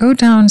and go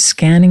down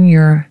scanning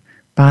your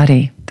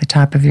body, the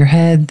top of your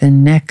head, the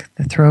neck,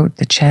 the throat,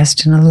 the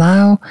chest, and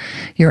allow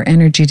your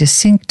energy to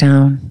sink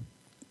down.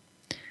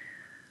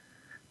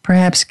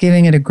 Perhaps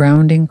giving it a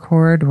grounding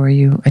cord where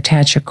you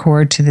attach a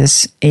cord to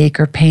this ache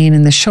or pain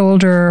in the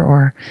shoulder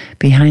or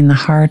behind the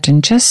heart,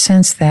 and just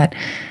sense that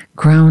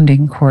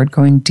grounding cord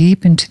going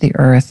deep into the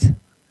earth.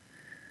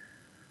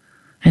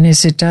 And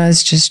as it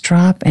does, just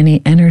drop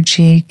any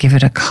energy, give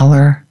it a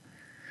color.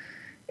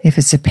 If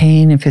it's a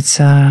pain, if it's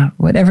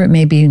whatever it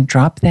may be,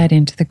 drop that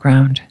into the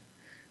ground.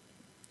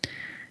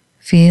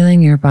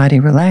 Feeling your body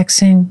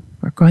relaxing,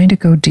 we're going to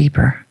go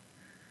deeper.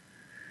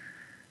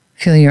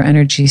 Feel your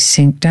energy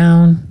sink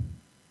down,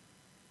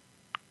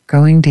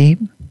 going deep,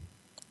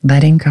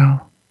 letting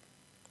go.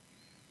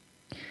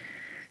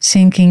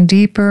 Sinking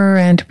deeper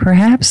and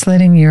perhaps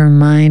letting your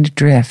mind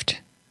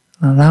drift,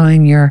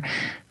 allowing your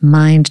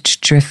mind to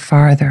drift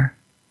farther.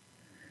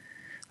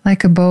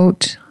 Like a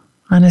boat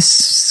on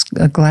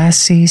a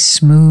glassy,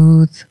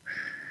 smooth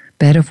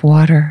bed of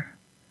water,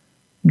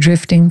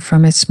 drifting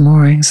from its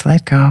moorings,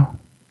 let go.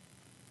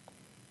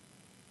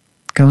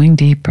 Going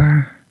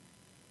deeper,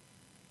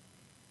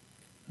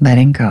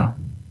 letting go.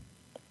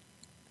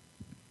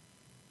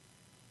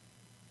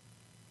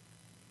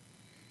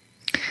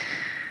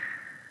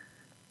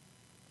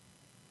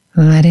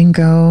 Letting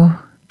go,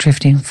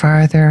 drifting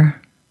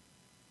farther.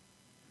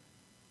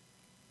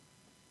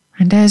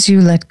 And as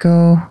you let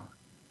go,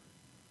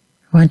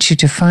 I want you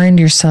to find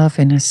yourself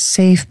in a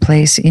safe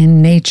place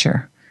in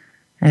nature.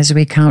 As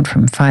we count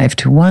from 5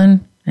 to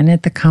 1, and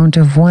at the count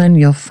of 1,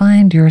 you'll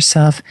find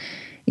yourself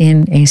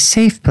in a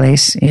safe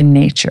place in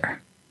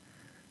nature.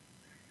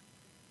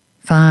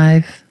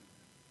 5,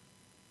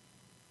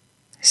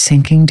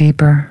 sinking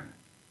deeper,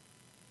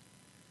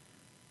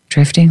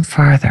 drifting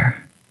farther.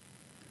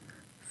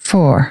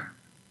 4,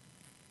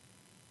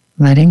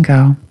 letting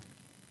go.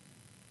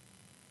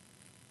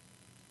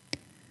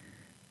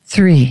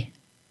 3,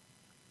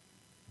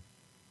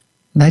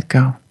 let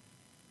go.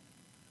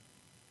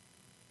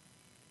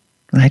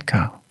 Let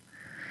go.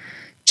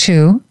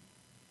 2,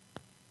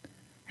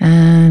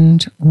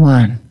 and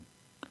 1.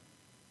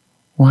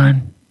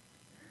 1.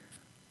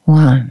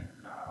 1.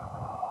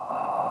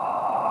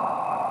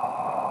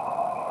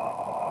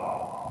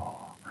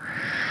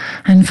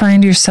 And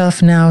find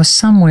yourself now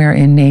somewhere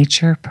in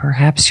nature,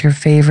 perhaps your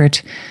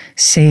favorite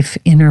safe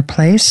inner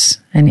place,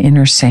 an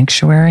inner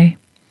sanctuary.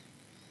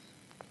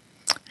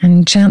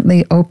 And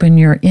gently open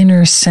your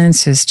inner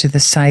senses to the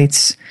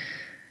sights,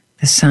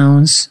 the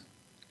sounds.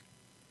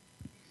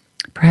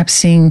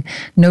 Perhaps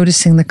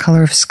noticing the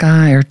color of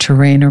sky or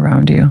terrain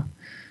around you.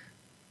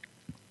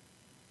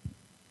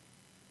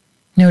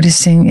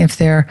 Noticing if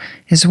there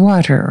is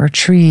water or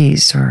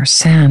trees or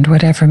sand,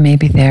 whatever may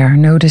be there.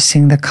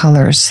 Noticing the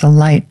colors, the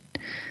light,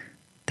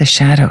 the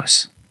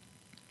shadows.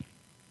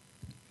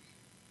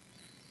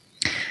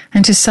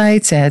 And to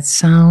sights, add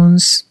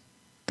sounds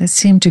that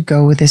seem to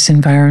go with this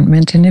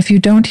environment. And if you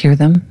don't hear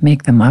them,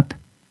 make them up.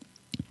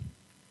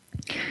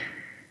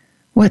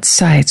 What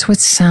sights, what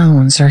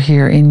sounds are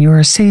here in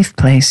your safe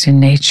place in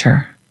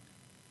nature?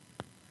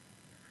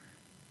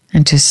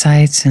 And to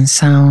sights and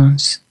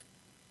sounds,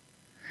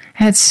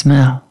 add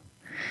smell.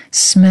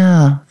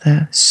 Smell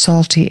the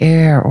salty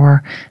air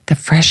or the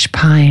fresh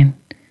pine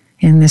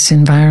in this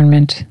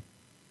environment.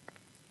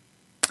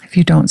 If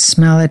you don't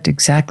smell it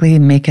exactly,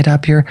 make it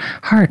up. Your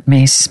heart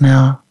may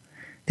smell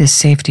this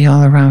safety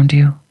all around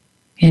you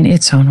in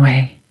its own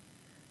way.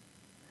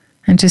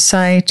 And to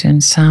sight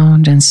and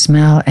sound and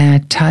smell,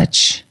 add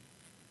touch.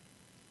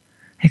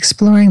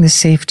 Exploring the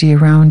safety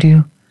around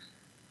you.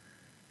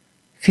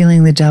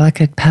 Feeling the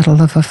delicate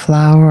petal of a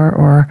flower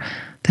or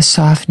the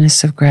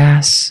softness of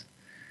grass.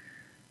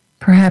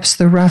 Perhaps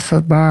the rough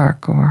of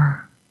bark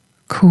or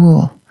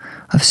cool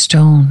of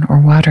stone or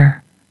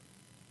water.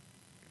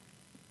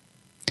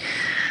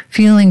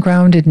 Feeling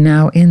grounded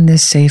now in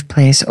this safe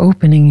place,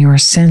 opening your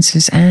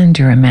senses and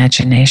your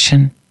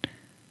imagination.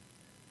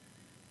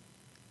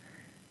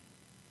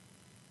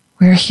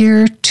 We're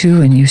here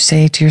to, and you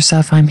say to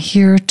yourself, I'm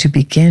here to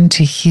begin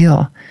to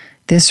heal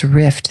this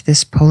rift,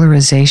 this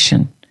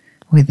polarization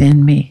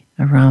within me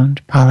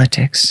around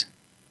politics.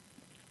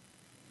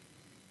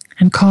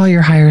 And call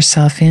your higher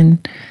self in.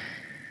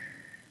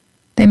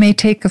 They may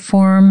take the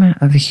form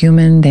of a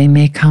human, they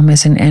may come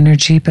as an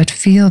energy, but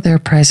feel their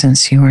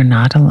presence. You are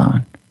not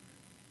alone.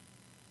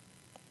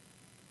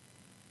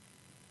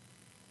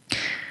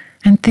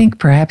 And think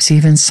perhaps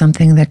even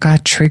something that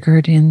got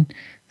triggered in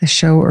the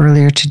show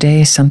earlier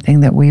today, something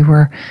that we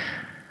were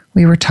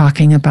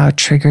talking about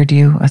triggered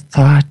you, a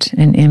thought,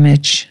 an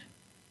image.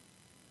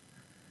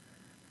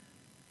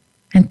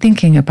 And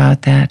thinking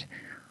about that,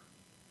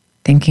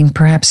 thinking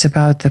perhaps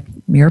about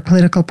your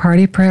political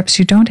party, perhaps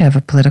you don't have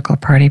a political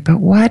party, but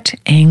what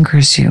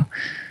angers you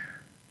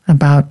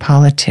about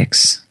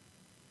politics?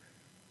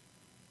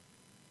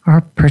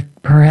 Or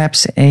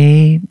perhaps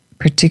a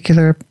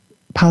particular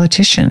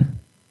politician?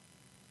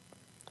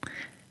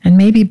 And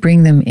maybe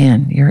bring them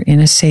in. You're in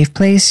a safe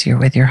place, you're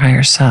with your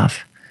higher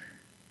self.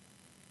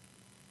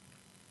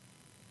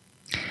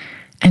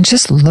 And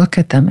just look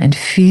at them and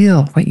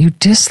feel what you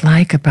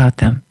dislike about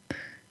them.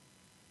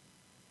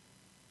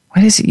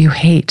 What is it you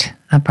hate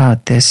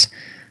about this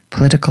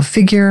political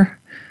figure?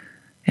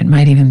 It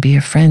might even be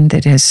a friend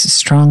that has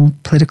strong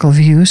political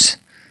views.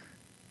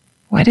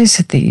 What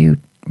is it that you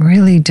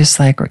really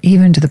dislike, or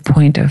even to the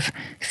point of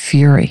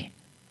fury?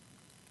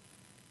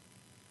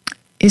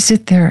 Is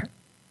it their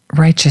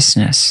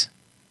righteousness?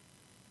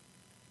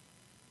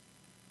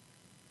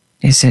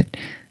 Is it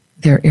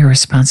their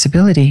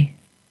irresponsibility?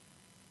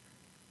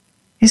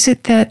 Is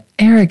it that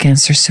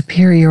arrogance or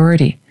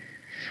superiority,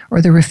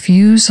 or the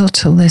refusal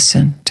to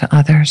listen to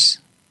others?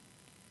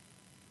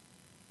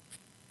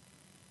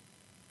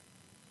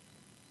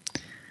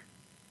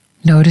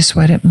 Notice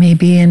what it may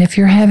be, and if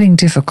you're having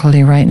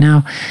difficulty right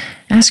now,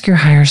 ask your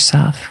higher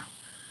self,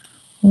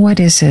 what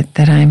is it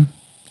that I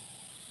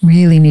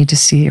really need to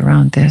see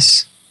around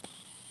this?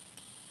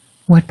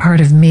 What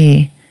part of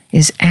me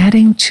is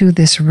adding to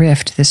this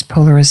rift, this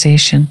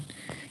polarization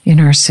in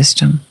our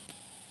system?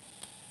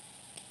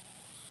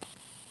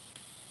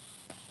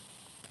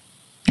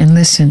 And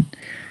listen.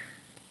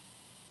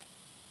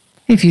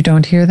 If you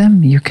don't hear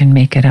them, you can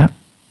make it up.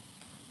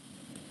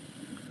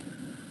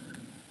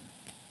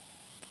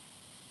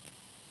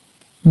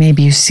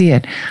 Maybe you see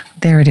it.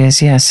 There it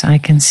is. Yes, I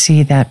can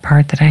see that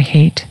part that I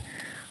hate.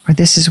 Or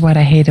this is what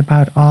I hate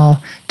about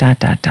all ...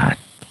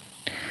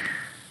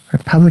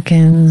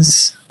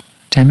 Republicans,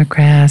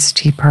 Democrats,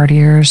 Tea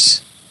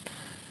Partiers,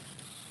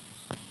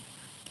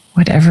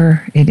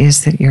 whatever it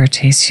is that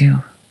irritates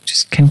you,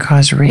 just can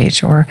cause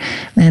rage.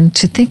 And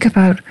to think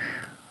about,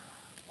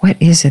 what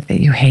is it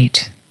that you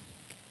hate?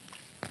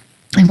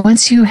 And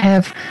once you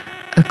have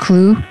a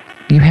clue,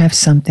 you have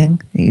something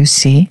that you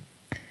see,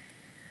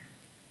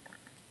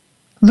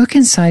 look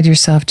inside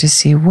yourself to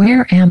see,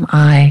 where am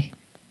I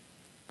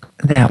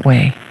that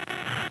way?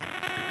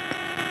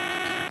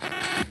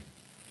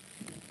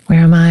 Where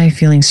am I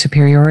feeling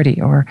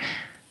superiority? Or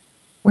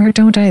where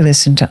don't I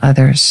listen to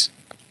others?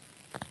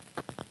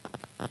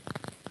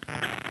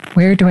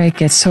 Where do I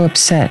get so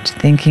upset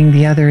thinking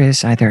the other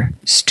is either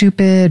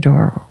stupid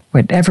or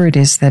whatever it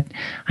is that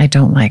I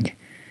don't like?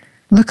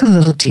 Look a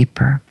little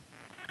deeper.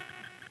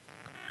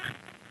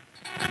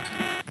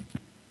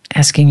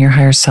 Asking your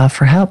higher self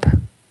for help.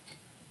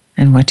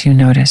 And what do you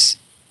notice?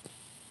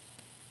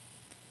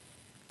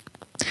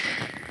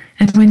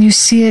 And when you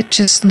see it,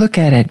 just look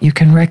at it. You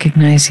can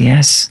recognize,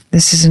 yes,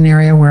 this is an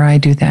area where I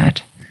do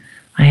that.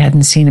 I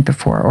hadn't seen it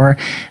before. Or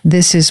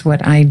this is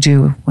what I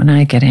do when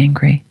I get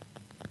angry.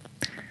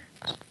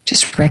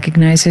 Just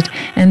recognize it.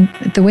 And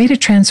the way to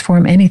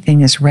transform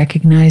anything is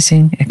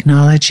recognizing,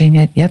 acknowledging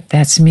it. Yep,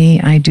 that's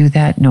me. I do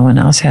that. No one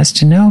else has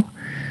to know.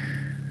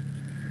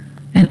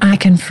 And I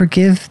can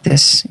forgive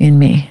this in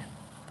me.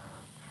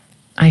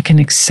 I can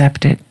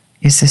accept it.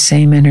 It's the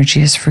same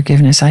energy as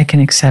forgiveness. I can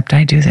accept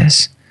I do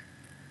this.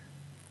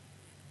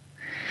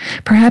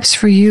 Perhaps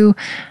for you,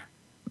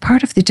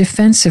 part of the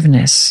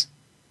defensiveness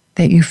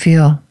that you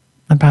feel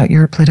about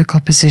your political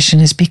position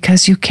is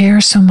because you care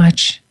so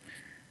much.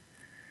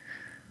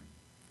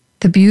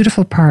 The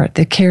beautiful part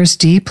that cares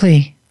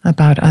deeply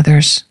about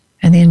others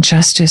and the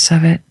injustice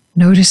of it,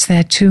 notice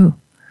that too.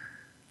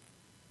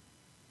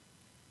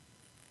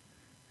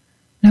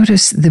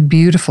 Notice the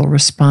beautiful,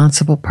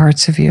 responsible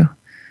parts of you.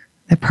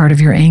 That part of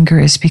your anger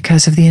is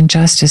because of the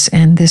injustice,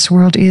 and this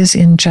world is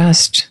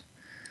unjust.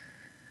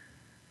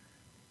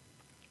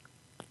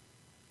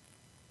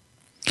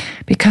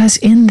 Because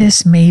in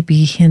this may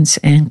be hints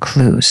and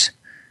clues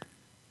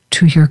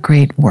to your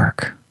great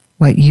work,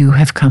 what you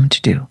have come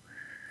to do,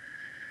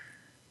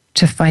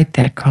 to fight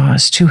that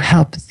cause, to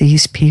help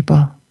these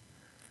people,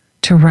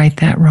 to right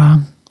that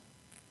wrong.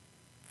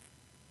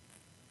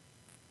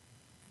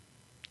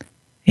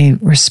 A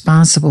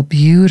responsible,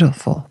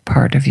 beautiful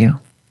part of you.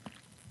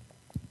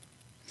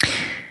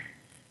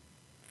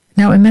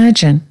 Now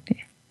imagine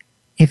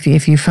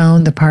if you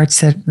found the parts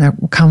that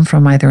come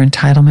from either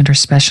entitlement or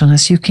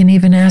specialness, you can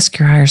even ask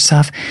your higher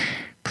self,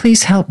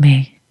 please help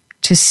me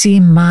to see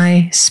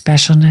my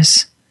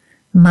specialness,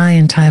 my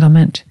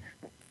entitlement,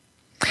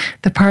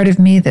 the part of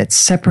me that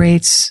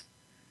separates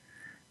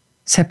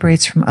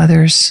from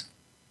others,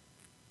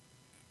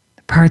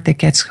 the part that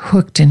gets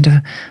hooked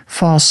into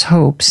false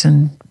hopes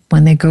and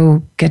when they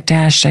get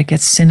dashed, I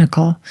get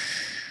cynical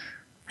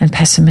and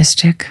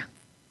pessimistic.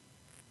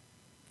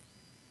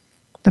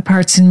 The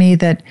parts in me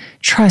that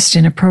trust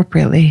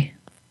inappropriately.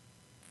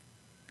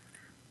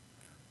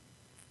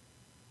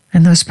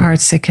 And those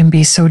parts that can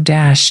be so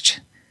dashed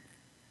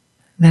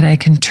that I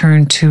can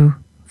turn to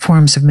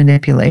forms of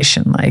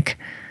manipulation like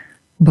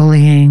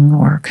bullying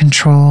or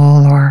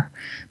control or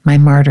my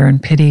martyr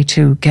and pity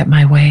to get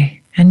my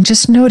way. And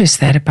just notice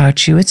that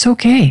about you. It's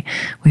okay.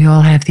 We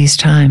all have these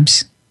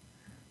times.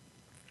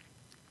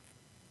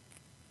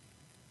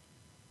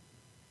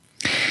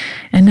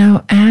 And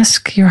now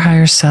ask your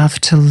higher self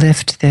to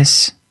lift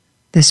this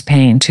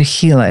pain, to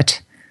heal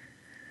it.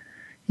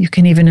 You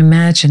can even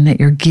imagine that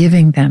you're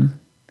giving them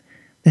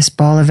this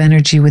ball of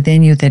energy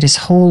within you that is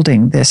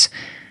holding this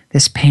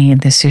pain,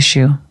 this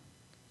issue,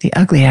 the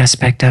ugly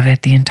aspect of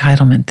it, the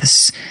entitlement,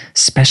 this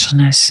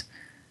specialness.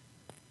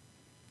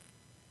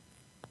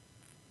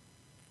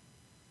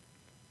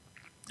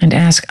 And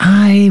ask,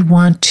 I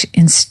want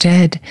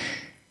instead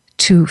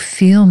to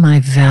feel my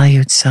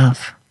valued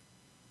self.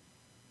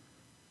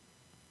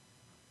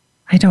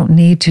 I don't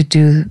need to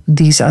do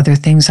these other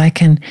things. I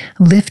can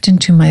lift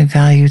into my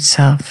valued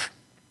self.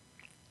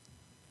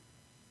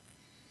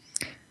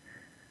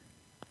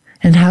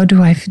 And how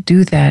do I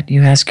do that?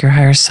 You ask your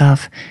higher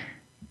self.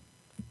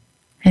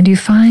 And you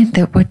find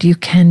that what you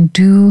can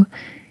do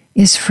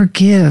is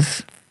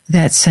forgive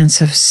that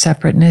sense of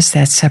separateness,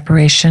 that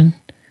separation,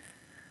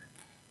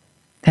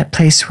 that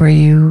place where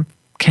you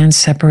can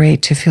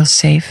separate to feel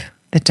safe,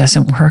 that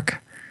doesn't work.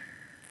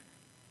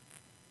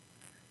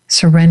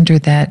 Surrender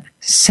that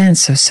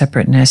sense of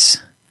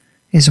separateness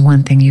is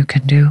one thing you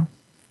can do.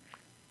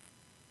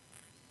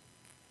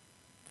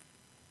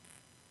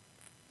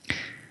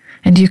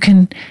 And you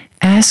can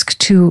ask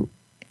to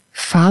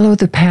follow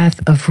the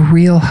path of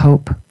real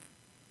hope,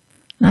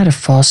 not a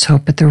false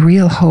hope, but the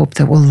real hope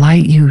that will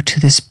light you to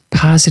this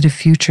positive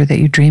future that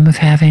you dream of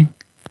having.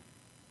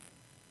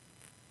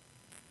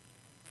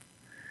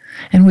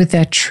 And with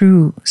that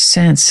true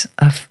sense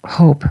of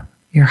hope,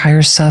 your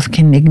higher self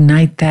can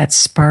ignite that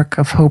spark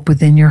of hope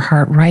within your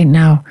heart right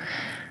now.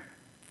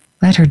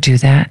 Let her do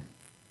that.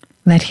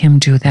 Let him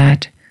do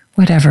that,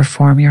 whatever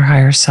form your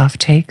higher self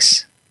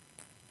takes.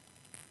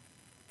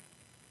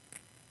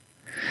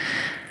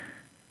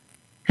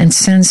 And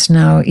sense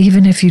now,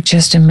 even if you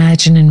just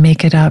imagine and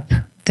make it up,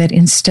 that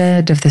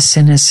instead of the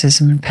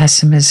cynicism and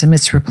pessimism,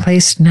 it's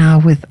replaced now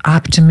with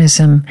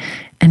optimism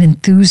and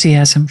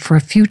enthusiasm for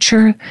a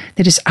future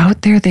that is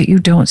out there that you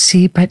don't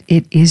see, but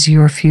it is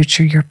your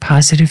future, your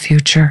positive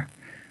future.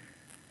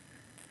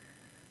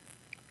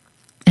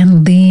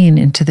 And lean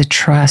into the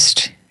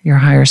trust your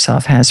higher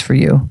self has for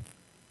you.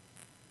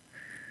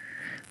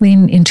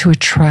 Lean into a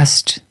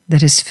trust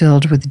that is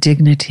filled with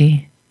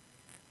dignity,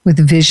 with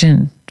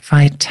vision,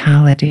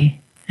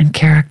 vitality, and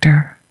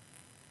character.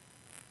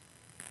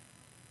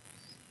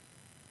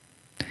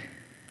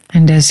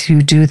 And as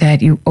you do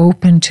that, you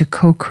open to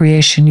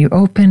co-creation. You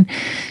open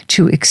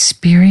to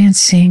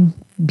experiencing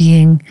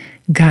being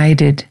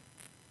guided,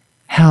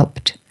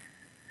 helped,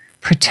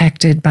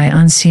 protected by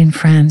unseen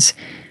friends.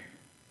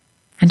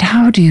 And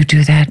how do you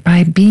do that?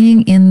 By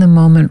being in the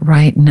moment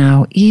right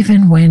now,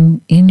 even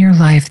when in your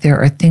life there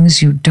are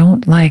things you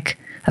don't like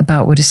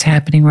about what is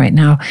happening right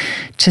now,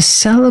 to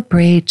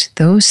celebrate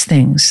those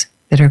things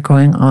that are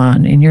going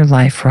on in your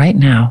life right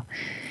now,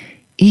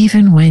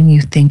 even when you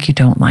think you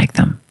don't like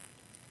them.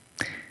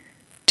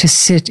 To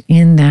sit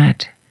in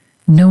that,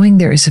 knowing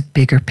there is a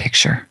bigger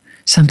picture,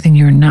 something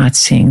you're not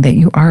seeing, that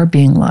you are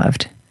being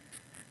loved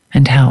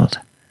and held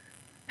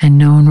and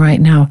known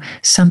right now,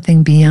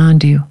 something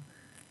beyond you.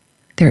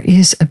 There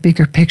is a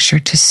bigger picture,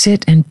 to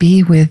sit and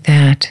be with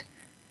that,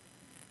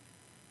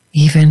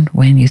 even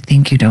when you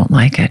think you don't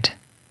like it.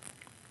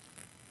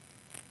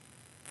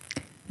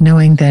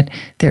 Knowing that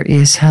there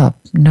is help,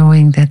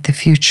 knowing that the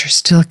future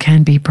still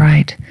can be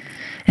bright,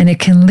 and it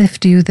can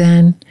lift you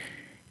then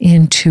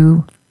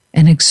into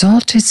an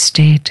exalted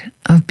state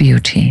of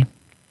beauty.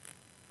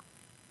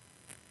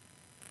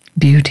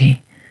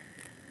 Beauty.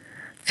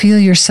 Feel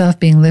yourself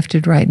being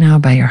lifted right now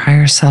by your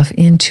higher self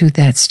into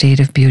that state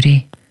of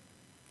beauty.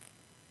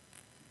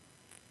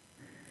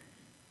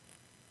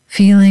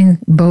 Feeling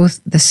both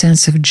the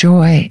sense of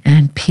joy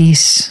and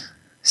peace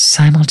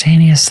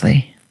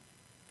simultaneously.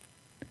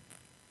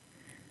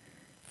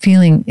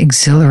 Feeling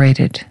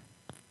exhilarated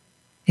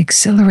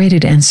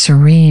and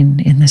serene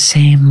in the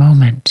same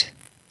moment.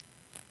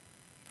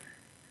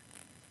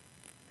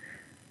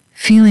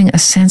 Feeling a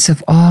sense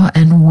of awe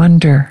and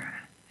wonder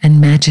and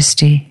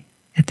majesty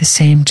at the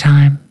same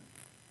time.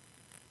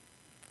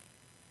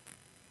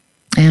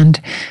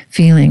 And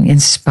feeling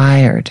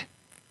inspired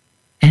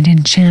and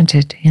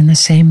enchanted in the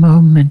same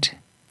moment.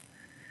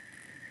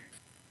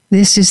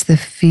 This is the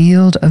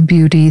field of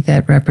beauty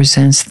that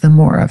represents the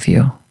more of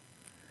you.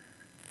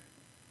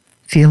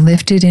 Feel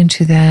lifted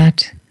into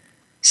that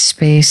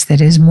space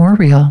that is more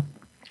real.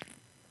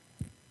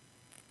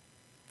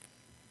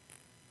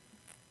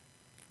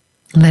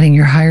 Letting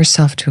your higher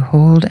self to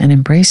hold and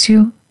embrace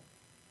you.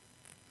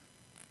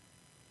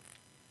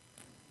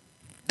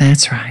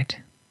 That's right.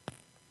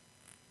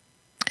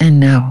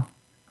 And now,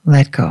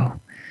 let go.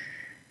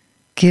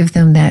 Give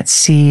them that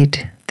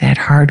seed, that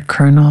hard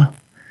kernel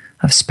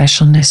of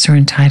specialness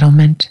or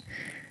entitlement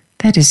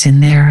that is in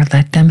there.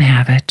 Let them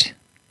have it.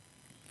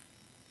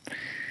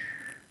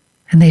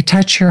 And they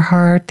touch your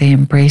heart. They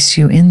embrace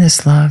you in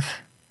this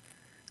love,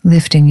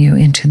 lifting you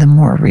into the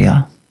more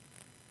real.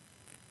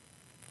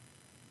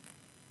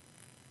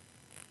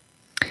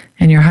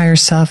 And your higher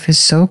self is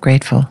so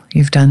grateful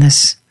you've done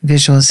this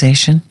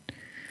visualization.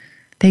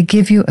 They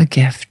give you a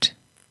gift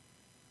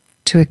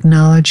to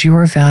acknowledge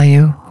your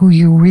value, who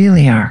you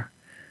really are.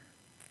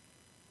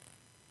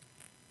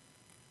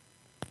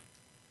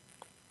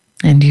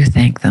 And you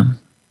thank them,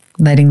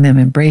 letting them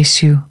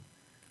embrace you,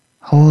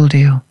 hold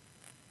you,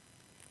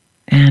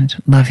 and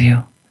love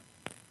you.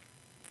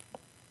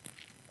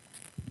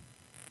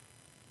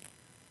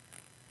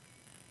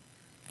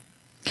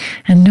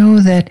 And know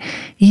that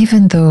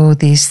even though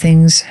these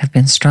things have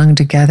been strung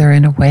together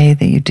in a way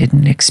that you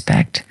didn't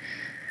expect,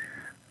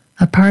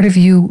 a part of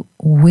you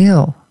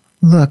will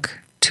look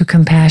to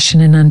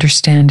compassion and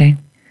understanding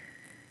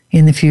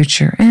in the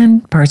future,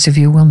 and parts of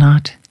you will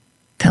not.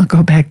 They'll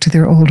go back to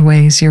their old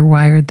ways. You're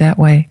wired that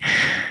way.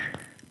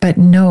 But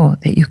know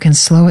that you can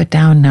slow it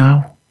down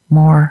now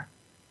more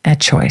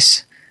at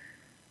choice,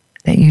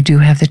 that you do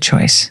have the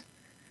choice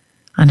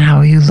on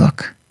how you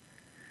look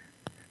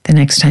the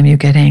next time you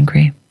get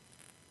angry.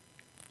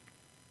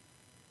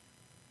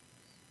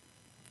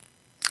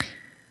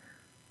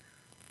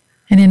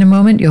 And in a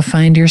moment, you'll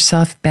find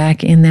yourself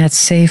back in that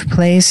safe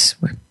place,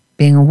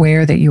 being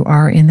aware that you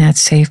are in that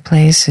safe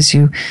place. As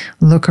you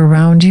look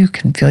around, you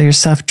can feel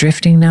yourself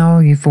drifting now.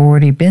 You've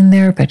already been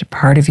there, but a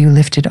part of you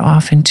lifted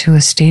off into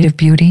a state of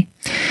beauty.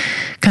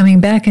 Coming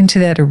back into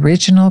that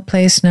original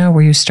place now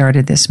where you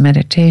started this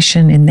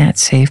meditation, in that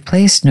safe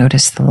place.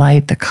 Notice the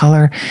light, the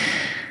color,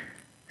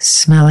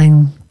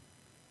 smelling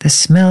the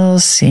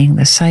smells, seeing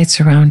the sights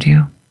around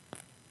you.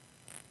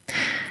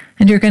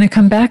 And you're going to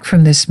come back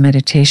from this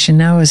meditation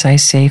now as I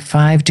say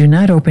 5. Do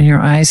not open your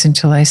eyes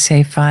until I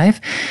say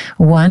 5.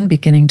 1,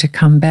 beginning to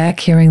come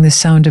back, hearing the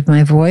sound of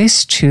my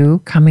voice.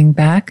 2, coming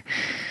back.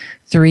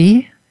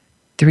 3,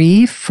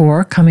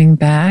 4, coming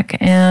back.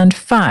 And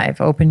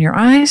 5, open your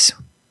eyes,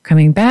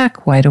 coming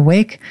back, wide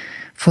awake,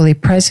 fully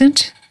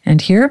present.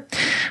 And here,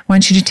 I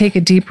want you to take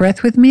a deep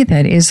breath with me.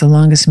 That is the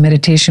longest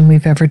meditation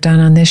we've ever done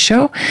on this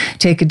show.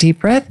 Take a deep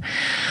breath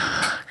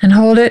and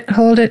hold it,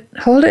 hold it,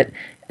 hold it.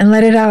 And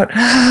let it out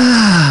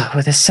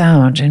with a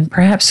sound. And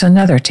perhaps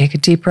another. Take a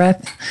deep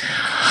breath.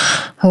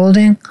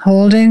 Holding,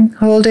 holding,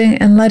 holding,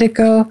 and let it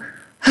go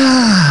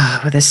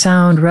with a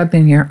sound,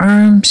 rubbing your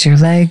arms, your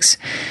legs,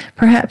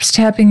 perhaps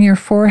tapping your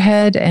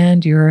forehead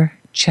and your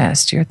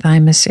chest, your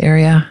thymus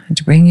area,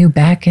 to bring you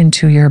back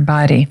into your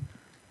body.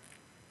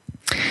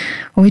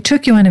 Well, we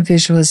took you on a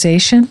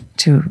visualization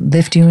to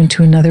lift you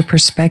into another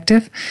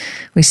perspective.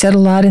 We said a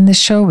lot in this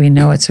show. We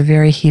know it's a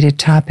very heated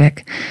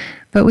topic.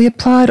 But we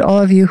applaud all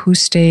of you who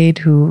stayed,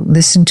 who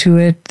listened to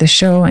it, the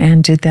show,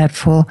 and did that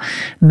full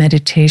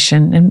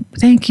meditation. And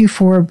thank you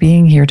for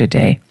being here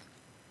today.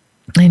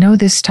 I know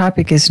this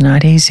topic is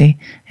not easy.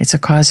 It's a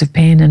cause of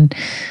pain, and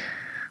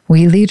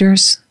we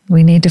leaders,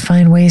 we need to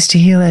find ways to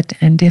heal it.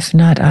 And if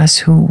not us,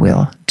 who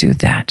will do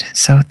that?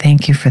 So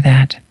thank you for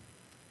that.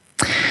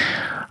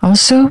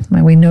 Also,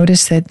 we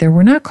noticed that there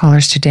were not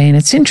callers today, and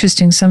it's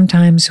interesting.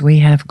 Sometimes we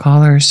have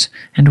callers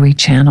and we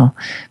channel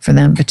for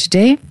them, but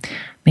today,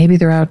 maybe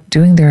they're out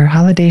doing their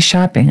holiday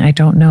shopping. I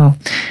don't know.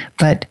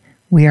 But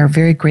we are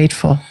very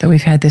grateful that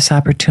we've had this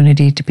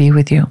opportunity to be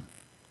with you.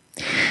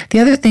 The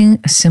other thing,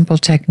 a simple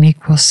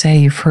technique will say,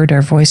 you've heard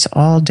our voice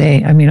all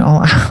day,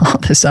 all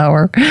this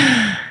hour.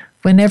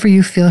 Whenever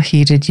you feel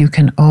heated, you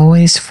can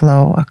always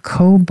flow a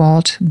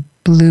cobalt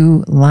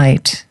blue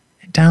light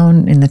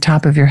down in the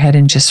top of your head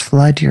and just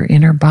flood your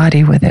inner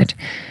body with it.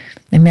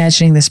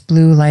 Imagining this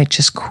blue light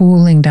just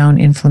cooling down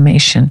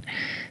inflammation,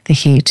 the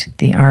heat,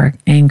 the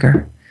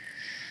anger.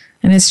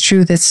 And it's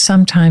true that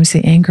sometimes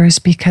the anger is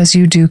because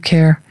you do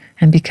care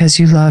and because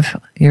you love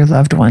your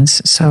loved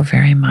ones so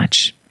very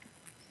much.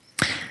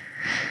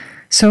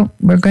 So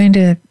we're going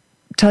to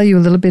tell you a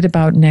little bit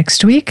about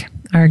next week.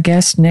 Our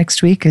guest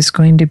next week is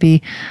going to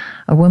be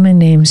a woman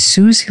named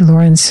Susie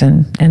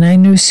Lawrenson. And I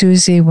knew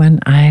Susie when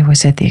I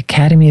was at the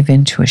Academy of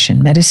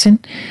Intuition Medicine,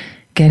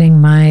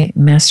 getting my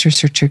master's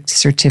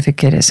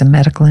certificate as a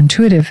medical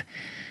intuitive.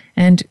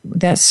 And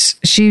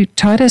she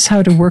taught us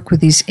how to work with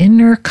these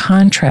inner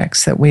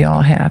contracts that we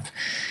all have.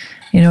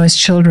 As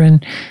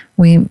children,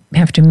 we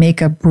have to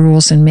make up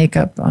rules and make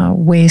up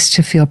ways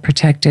to feel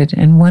protected.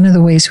 And one of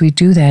the ways we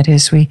do that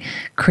is we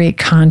create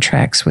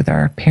contracts with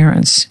our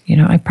parents.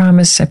 I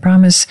promise,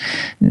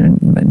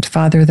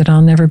 Father, that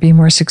I'll never be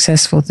more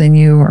successful than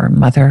you, or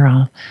Mother,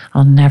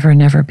 I'll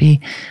never be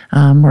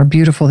more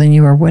beautiful than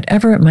you, or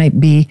whatever it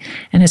might be.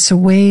 And it's a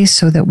way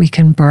so that we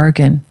can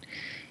bargain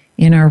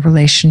in our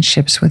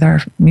relationships with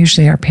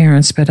usually our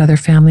parents, but other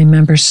family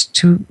members,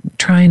 to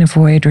try and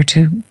avoid or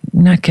to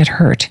not get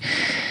hurt.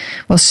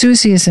 Well,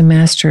 Susie is a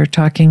master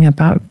talking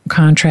about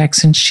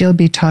contracts, and she'll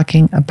be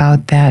talking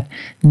about that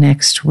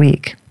next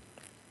week.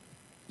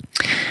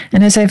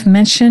 And as I've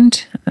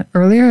mentioned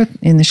earlier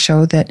in the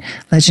show, that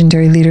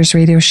Legendary Leaders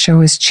Radio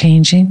show is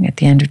changing at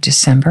the end of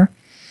December.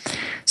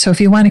 So if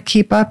you want to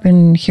keep up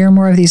and hear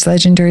more of these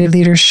Legendary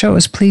Leaders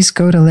shows, please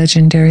go to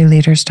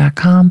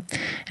legendaryleaders.com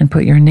and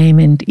put your name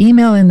and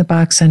email in the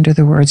box under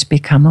the words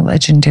Become a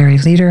Legendary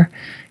Leader.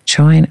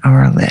 Join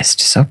our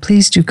list. So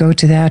please do go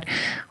to that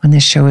when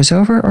this show is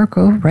over, or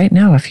go right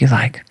now if you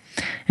like,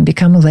 and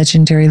become a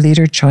Legendary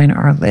Leader. Join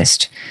our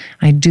list.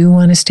 I do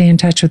want to stay in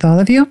touch with all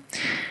of you,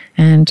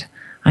 and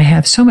I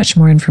have so much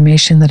more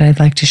information that I'd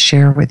like to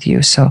share with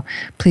you. So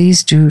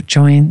please do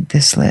join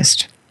this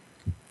list.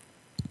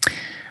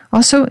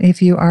 Also,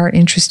 if you are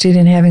interested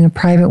in having a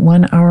private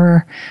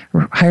 1-hour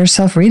higher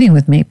self reading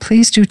with me,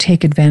 please do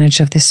take advantage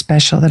of this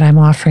special that I'm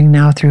offering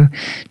now through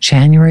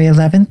January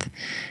 11th,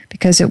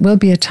 because it will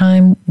be a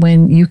time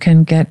when you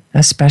can get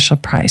a special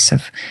price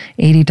of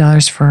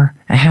 $80 for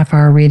a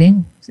half-hour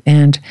reading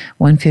and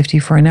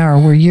 $150 for an hour,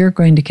 where you're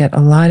going to get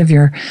a lot of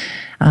your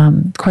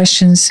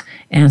questions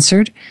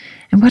answered.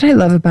 And what I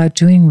love about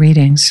doing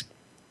readings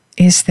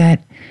is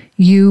that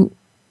you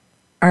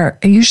are,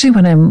 usually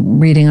when I'm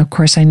reading, of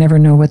course, I never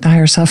know what the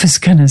higher self is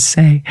going to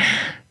say,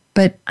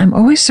 but I'm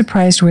always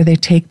surprised where they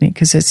take me,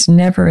 because it's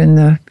never in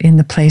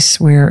the place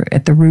where,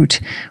 at the root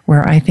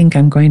where I think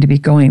I'm going to be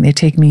going. They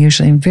take me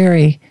usually in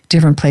very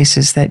different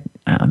places that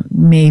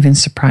may even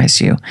surprise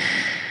you.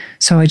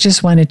 So I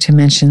just wanted to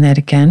mention that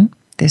again.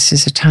 This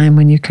is a time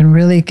when you can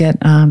really get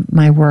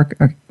my work,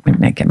 or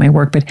not get my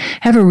work, but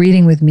have a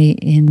reading with me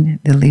in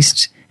the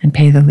least and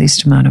pay the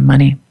least amount of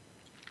money.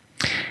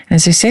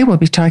 As I say, we'll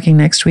be talking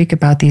next week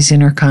about these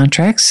inner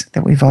contracts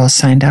that we've all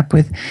signed up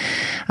with,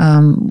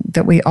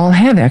 that we all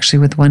have actually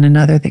with one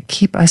another, that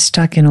keep us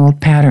stuck in old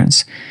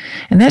patterns.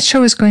 And that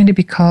show is going to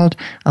be called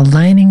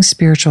Aligning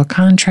Spiritual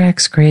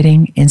Contracts,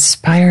 Creating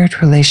Inspired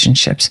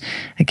Relationships,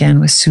 again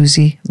with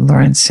Susie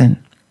Lawrenson.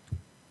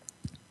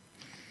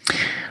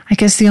 I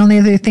guess the only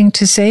other thing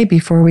to say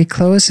before we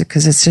close,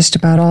 because it's just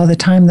about all the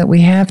time that we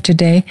have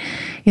today,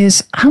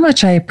 is how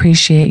much I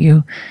appreciate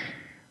you.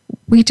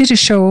 We did a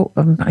show,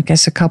 I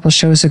guess a couple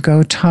shows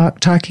ago,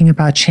 talking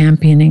about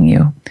championing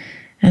you.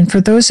 And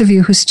for those of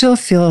you who still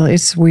feel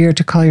it's weird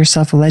to call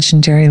yourself a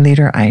legendary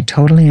leader, I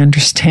totally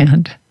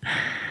understand.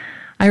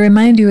 I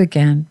remind you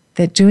again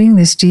that doing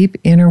this deep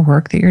inner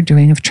work that you're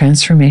doing of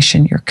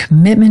transformation, your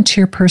commitment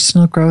to your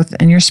personal growth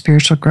and your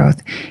spiritual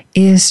growth,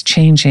 is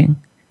changing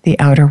the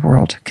outer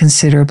world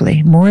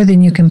considerably, more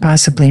than you can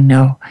possibly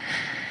know.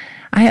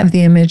 I have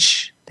the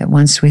image that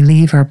once we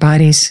leave our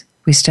bodies,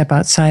 we step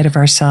outside of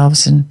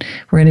ourselves and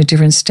we're in a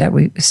different set,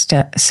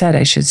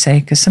 I should say,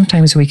 because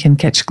sometimes we can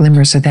catch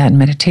glimmers of that in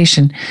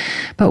meditation.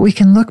 But we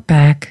can look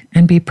back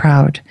and be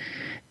proud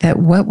that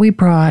what we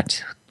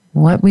brought,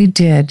 what we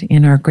did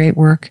in our great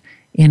work,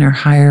 in our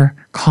higher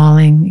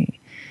calling,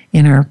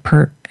 in our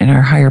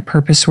higher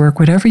purpose work,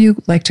 whatever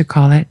you like to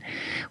call it,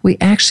 we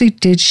actually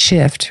did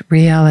shift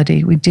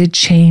reality. We did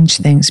change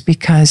things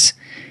because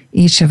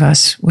each of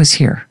us was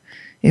here.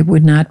 It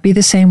would not be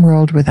the same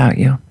world without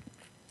you.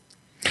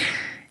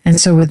 And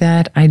so with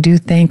that, I do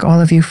thank all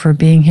of you for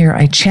being here.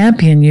 I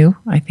champion you.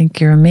 I think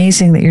you're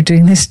amazing that you're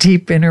doing this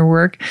deep inner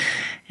work.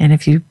 And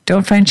if you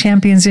don't find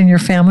champions in your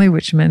family,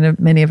 which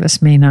many of us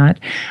may not,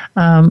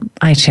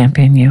 I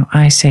champion you.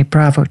 I say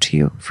bravo to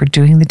you for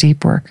doing the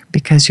deep work,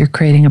 because you're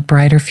creating a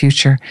brighter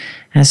future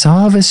as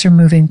all of us are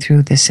moving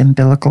through this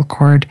umbilical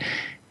cord,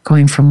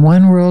 going from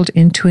one world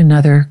into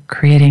another,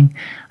 creating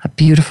a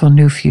beautiful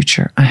new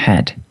future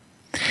ahead.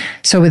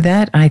 So with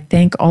that, I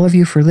thank all of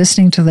you for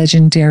listening to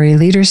Legendary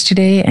Leaders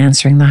today,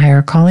 Answering the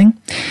Higher Calling.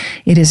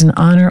 It is an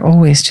honor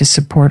always to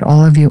support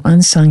all of you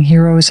unsung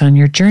heroes on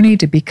your journey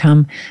to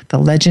become the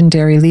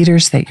legendary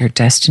leaders that you're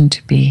destined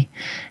to be.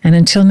 And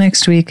until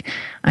next week,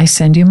 I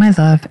send you my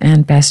love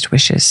and best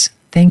wishes.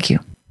 Thank you.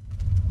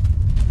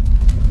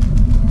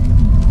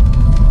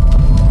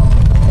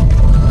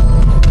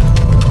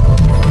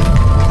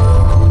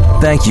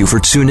 Thank you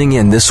for tuning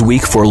in this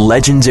week for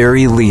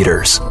Legendary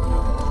Leaders.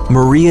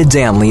 Maria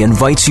Danley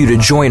invites you to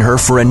join her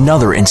for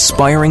another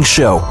inspiring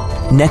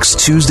show next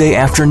Tuesday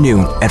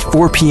afternoon at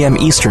 4 p.m.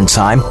 Eastern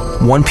Time,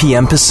 1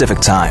 p.m. Pacific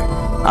Time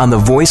on the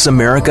Voice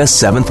America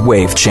 7th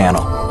Wave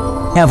channel.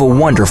 Have a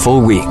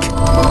wonderful week.